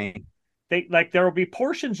that way to me. There will be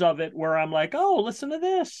portions of it where I'm like, oh, listen to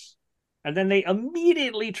this. And then they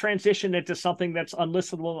immediately transition into something that's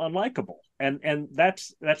unlistenable and unlikable. And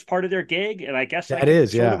that's part of their gig. And I guess I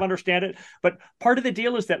sort of understand it. But part of the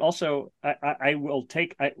deal is that also I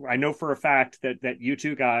know for a fact that you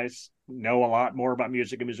two guys know a lot more about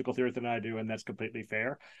music and musical theory than I do, and that's completely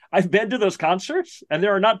fair. I've been to those concerts, and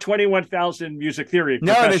there are not 21,000 music theory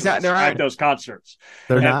professionals at those concerts.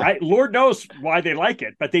 They're not. Lord knows why they like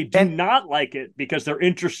it, but they do not like it because they're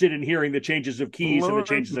interested in hearing the changes of keys and the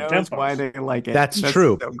changes of tempos. Why they like it? That's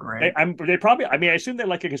true. So great. They probably. I assume they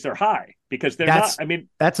like it because they're high. Because they're not.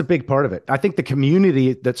 That's a big part of it. I think the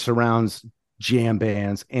community that surrounds jam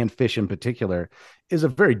bands and Phish in particular is a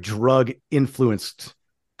very drug influenced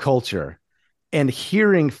culture, and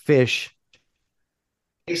hearing Phish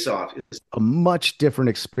face off is a much different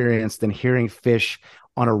experience than hearing Phish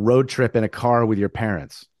on a road trip in a car with your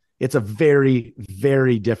parents. It's a very,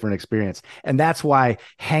 very different experience. And that's why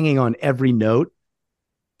hanging on every note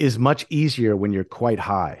is much easier when you're quite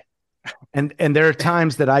high. And there are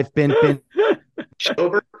times that I've been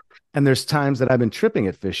sober, and there's times that I've been tripping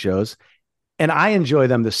at Phish shows, and I enjoy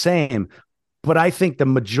them the same. But I think the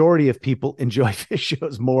majority of people enjoy Phish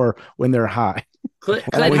shows more when they're high. Clint,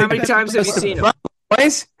 how many times have you seen them?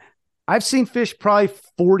 I've seen Phish probably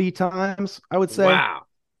 40 times, I would say. Wow.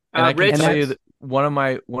 And I can tell you that one of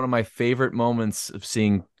my favorite moments of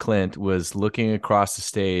seeing Clint was looking across the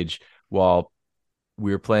stage while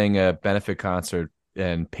we were playing a benefit concert,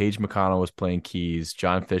 and Paige McConnell was playing keys,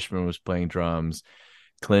 John Fishman was playing drums,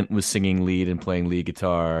 Clint was singing lead and playing lead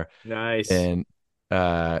guitar. Nice. And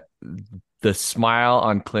the smile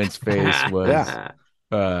on Clint's face was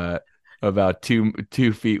about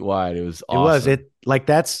 2 feet wide. It was awesome.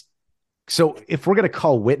 That's so. If we're gonna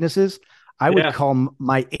call witnesses, I would call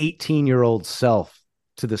my 18-year-old self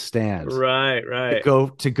to the stands. Right.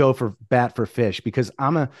 To go for bat for Phish, because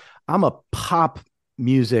I'm a pop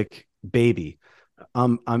music baby.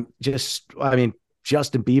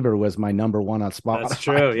 Justin Bieber was my number one on Spotify. That's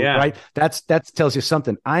true. Yeah. Right. That tells you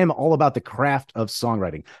something. I am all about the craft of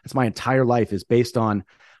songwriting. That's my entire life is based on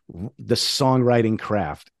the songwriting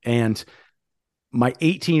craft. And my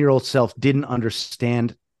 18-year-old self didn't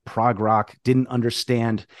understand prog rock, didn't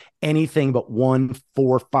understand anything but 1,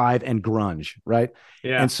 4, 5 and grunge. Right.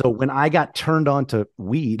 Yeah. And so when I got turned on to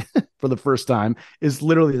weed for the first time is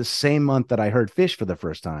literally the same month that I heard Phish for the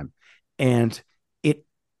first time. And it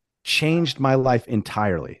changed my life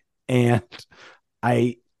entirely. And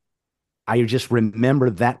I just remember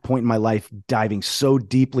that point in my life diving so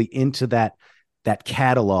deeply into that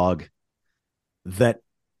catalog that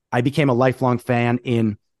I became a lifelong fan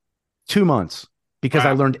in 2 months, because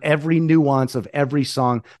I learned every nuance of every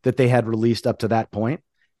song that they had released up to that point.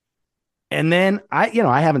 And then I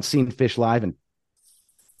haven't seen Phish live in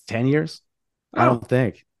 10 years. I don't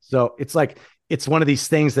think. So it's one of these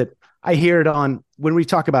things that I hear it on when we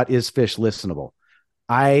talk about, is Phish listenable?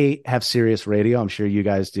 I have Sirius Radio. I'm sure you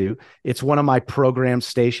guys do. It's one of my program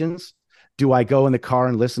stations. Do I go in the car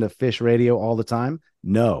and listen to Phish Radio all the time?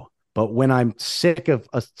 No. But when I'm sick of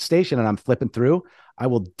a station and I'm flipping through, I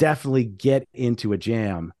will definitely get into a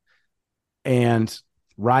jam and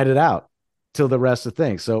ride it out till the rest of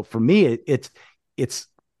things. So for me, it's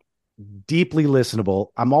deeply listenable.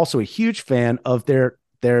 I'm also a huge fan of their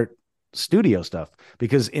studio stuff,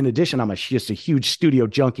 because in addition, I'm just a huge studio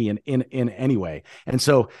junkie in any way. And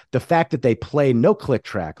so the fact that they play no click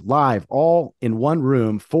track live, all in one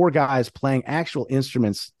room, 4 guys playing actual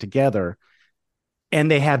instruments together,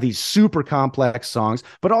 and they have these super complex songs,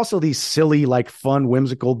 but also these silly, like fun,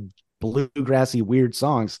 whimsical, bluegrassy, weird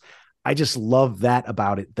songs. I just love that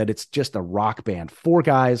about it, that it's just a rock band, 4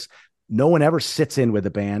 guys. No one ever sits in with the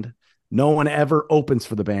band. No one ever opens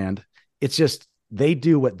for the band. It's just, they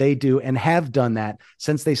do what they do and have done that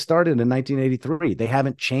since they started in 1983. They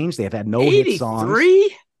haven't changed. They have had no hit songs.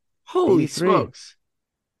 83? Holy 83. smokes.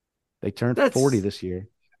 They turned 40 this year.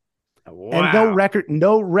 Wow. And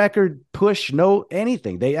no record push, no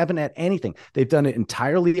anything. They haven't had anything. They've done it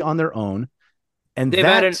entirely on their own. And they've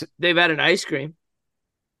had an ice cream.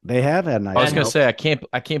 They have had an ice cream. I was going to say,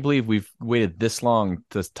 I can't believe we've waited this long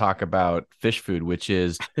to talk about fish food, which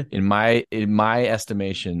is in my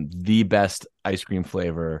estimation, the best ice cream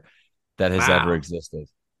flavor that has ever existed.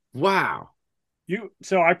 Wow.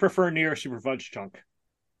 So I prefer New York Super Fudge Chunk.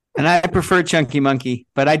 And I prefer Chunky Monkey,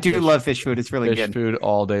 but I do love fish food. It's really good. Fish food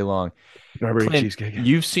all day long. Strawberry Clint, cheesecake.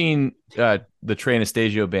 You've seen the Trey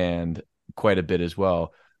Anastasio band quite a bit as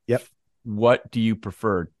well. Yep. What do you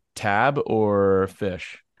prefer, Tab or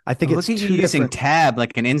Fish? I think it's using different. Tab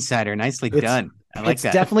like an insider. Nicely done. I like it's that.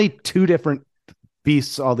 It's definitely two different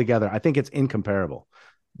beasts altogether. I think it's incomparable.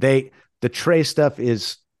 The Trey stuff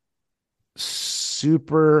is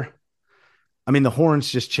super. I mean, the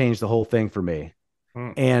horns just changed the whole thing for me.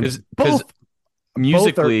 And because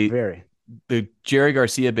musically, both the Jerry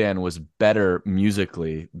Garcia band was better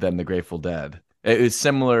musically than the Grateful Dead. It was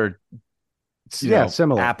similar.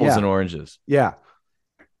 Similar apples and oranges. Yeah.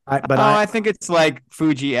 I think it's like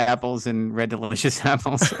Fuji apples and Red Delicious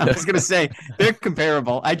apples. I was going to say they're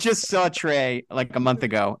comparable. I just saw Trey like a month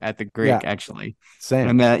ago at the Greek, actually.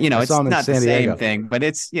 Same. And, it's not the same thing, but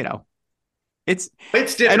it's different.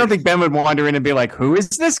 I don't think Ben would wander in and be like, "Who is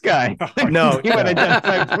this guy?" No, he would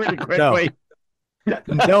identify pretty quickly.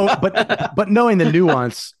 No, but knowing the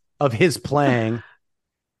nuance of his playing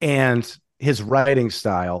and his writing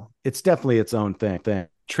style, it's definitely its own thing.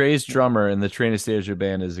 Trey's drummer in the Trey Anastasio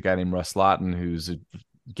band is a guy named Russ Lawton, who's a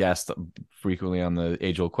guest frequently on the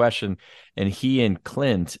Age Old Question, and he and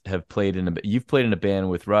Clint have played you've played in a band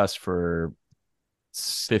with Russ for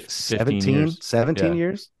 17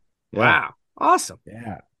 years. Wow. Awesome.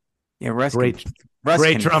 Yeah, Russ great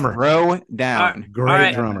drummer. Throw down.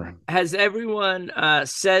 Great drummer. Has everyone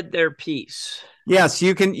said their piece? Yes,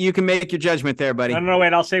 you can make your judgment there, buddy. No,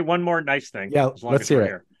 wait. I'll say one more nice thing. Yeah, let's hear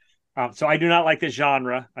it. So I do not like this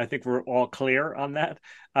genre. I think we're all clear on that.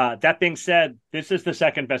 That being said, this is the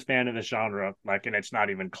second best band in this genre, and it's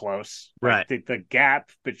not even close. Right. The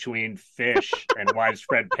gap between Fish and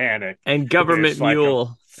Widespread Panic and Government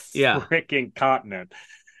Mule, freaking continent.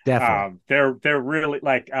 Definitely. They're really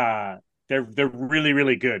they're really,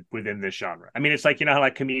 really good within this genre. I mean, it's like, how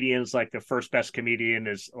like comedians, like the first best comedian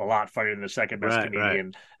is a lot funnier than the second best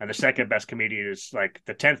comedian. And the second best comedian is like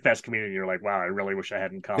the 10th best comedian. You're like, wow, I really wish I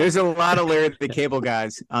hadn't come. There's a lot of Larry the Cable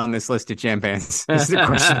Guys on this list of jam bands. This is a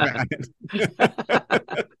question about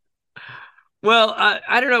it. Well,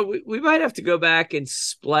 I don't know. We might have to go back and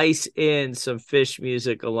splice in some Fish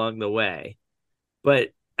music along the way.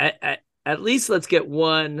 But at least let's get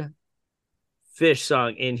one Fish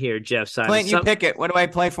song in here, Jeff Simon. Clint, you pick it. What do I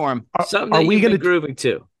play for him? Something that you've been grooving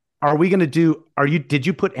to. Are we going to do? Did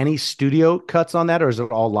you put any studio cuts on that, or is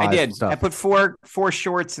it all live? I did. Stuff? I put four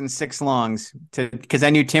shorts and 6 longs because I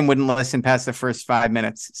knew Tim wouldn't listen past the first 5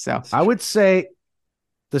 minutes. So I would say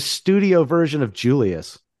the studio version of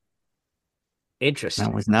Julius. Interesting.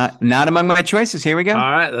 That was not among my choices. Here we go.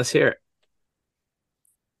 All right, let's hear it.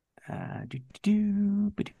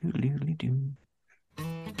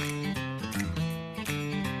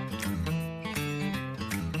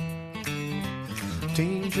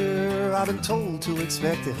 Danger, I've been told to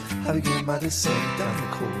expect it. I begin my descent down the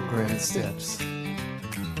cold granite steps.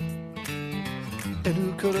 And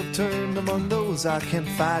who could have turned among those I can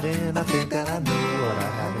fight in? I think that I know what I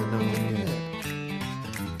haven't known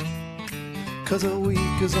yet. 'Cause a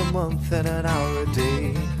week is a month and an hour a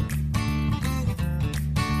day.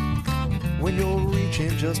 When you're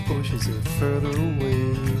reaching just pushes it further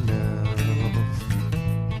away now.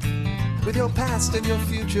 With your past and your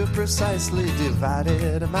future precisely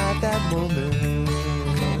divided, am I at that moment?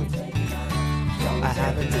 I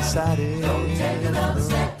haven't decided. Don't take another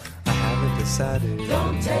step. I haven't decided.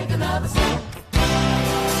 Don't take another step.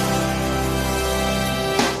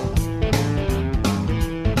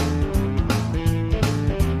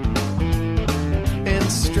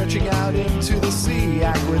 And stretching out into the sea,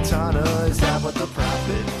 Aquitana, is that what the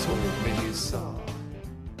prophet told me you saw?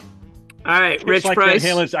 All right, Rich like Price.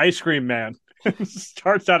 Van Halen's Ice Cream Man.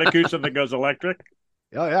 Starts out acoustic and goes electric.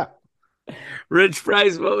 Oh, yeah. Rich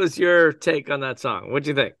Price, what was your take on that song? What'd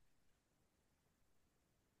you think?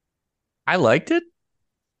 I liked it.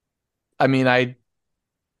 I mean, I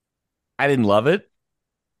didn't love it,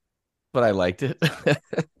 but I liked it.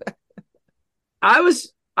 I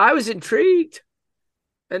was intrigued,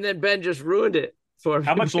 and then Ben just ruined it for me.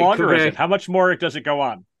 How much longer is it? How much more does it go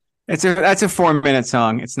on? That's a 4-minute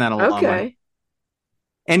song. It's not a long one.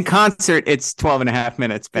 In concert, it's 12 and a half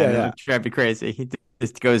minutes, Ben. It'll drive you crazy. He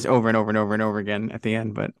just goes over and over and over and over again at the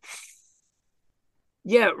end. But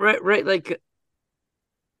Yeah, right. Like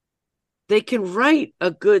they can write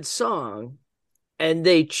a good song and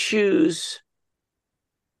they choose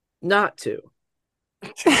not to.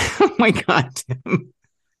 Oh my God, Tim.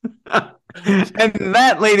 And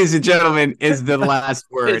that, ladies and gentlemen, is the last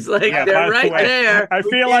word. It's like they're right there. I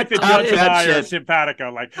feel like the judge and I are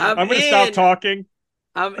simpatico. Like I'm going to stop talking.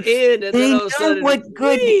 I'm in, and then all of a sudden, what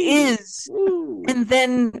good is, and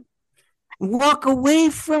then walk away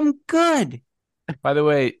from good. By the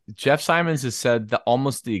way, Jeff Simons has said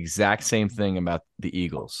almost the exact same thing about the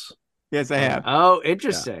Eagles. Yes, I have. Oh,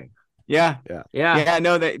 interesting. Yeah.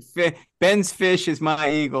 No, that Ben's Fish is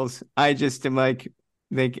my Eagles. I just am like,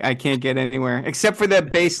 I can't get anywhere except for the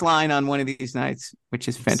bass line on one of these nights, which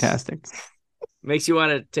is fantastic. Makes you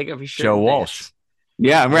want to take off your shirt. Joe Walsh.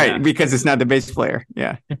 Yeah, right. Because it's not the bass player.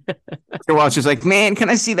 Yeah. Joe Walsh is like, man, can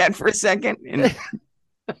I see that for a second? And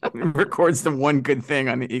records the one good thing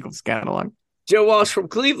on the Eagles catalog. Joe Walsh from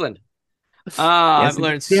Cleveland. I've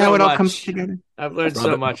learned so much. How it all comes together. I've learned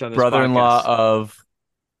so much on this brother-in-law podcast. of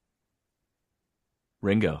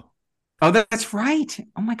Ringo. Oh, that's right.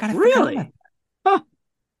 Oh my God. Really? Huh.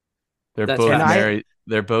 They're both married.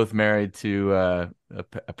 They're both married to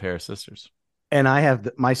a pair of sisters. And I have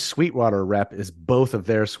my Sweetwater rep is both of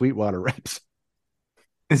their Sweetwater reps.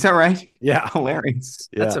 Is that right? Yeah. Hilarious.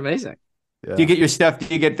 Yeah. That's amazing. Yeah. Do you get your stuff? Do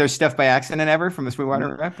you get their stuff by accident ever from the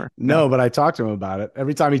Sweetwater rep? Or? No, but I talk to him about it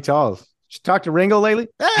every time he calls. Did you talk to Ringo lately?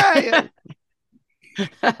 Yeah.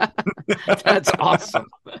 That's awesome.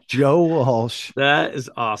 Joe Walsh. That is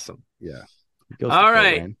awesome. Yeah. All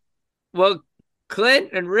right. Well,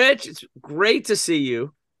 Clint and Rich, it's great to see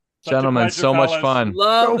you. Gentlemen, so much fun.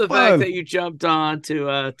 Love the fact that you jumped on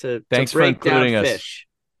to Thanks break for including down us. Fish.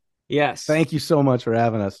 Yes. Thank you so much for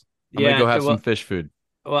having us. I'm gonna go have some fish food.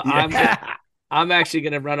 Well, I'm actually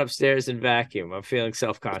gonna run upstairs and vacuum. I'm feeling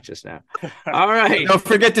self-conscious now. All right. Don't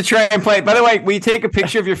forget to try and play. By the way, will you take a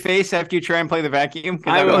picture of your face after you try and play the vacuum?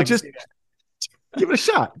 I will just give it a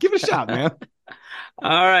shot. Give it a shot, man.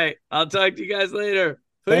 All right. I'll talk to you guys later.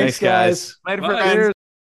 Thanks, guys. Later, friends.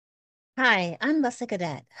 Hi, I'm Leslie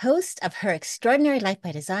Godet, host of Her Extraordinary Life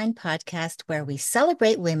by Design podcast, where we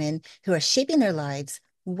celebrate women who are shaping their lives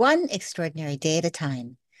one extraordinary day at a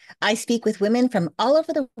time. I speak with women from all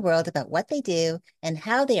over the world about what they do and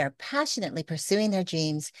how they are passionately pursuing their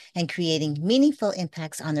dreams and creating meaningful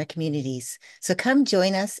impacts on their communities. So come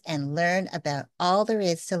join us and learn about all there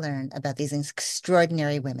is to learn about these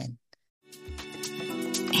extraordinary women.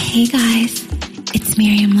 Hey guys, it's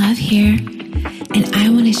Miriam Love here, and I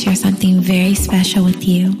want to share something very special with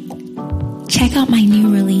you. Check out my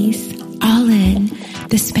new release, All In,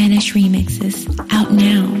 the Spanish remixes, out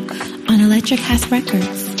now on Electric House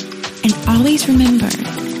Records. And always remember,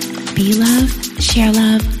 be love, share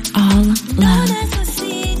love, all love.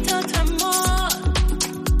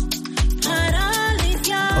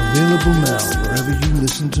 Available now wherever you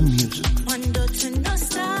listen to music.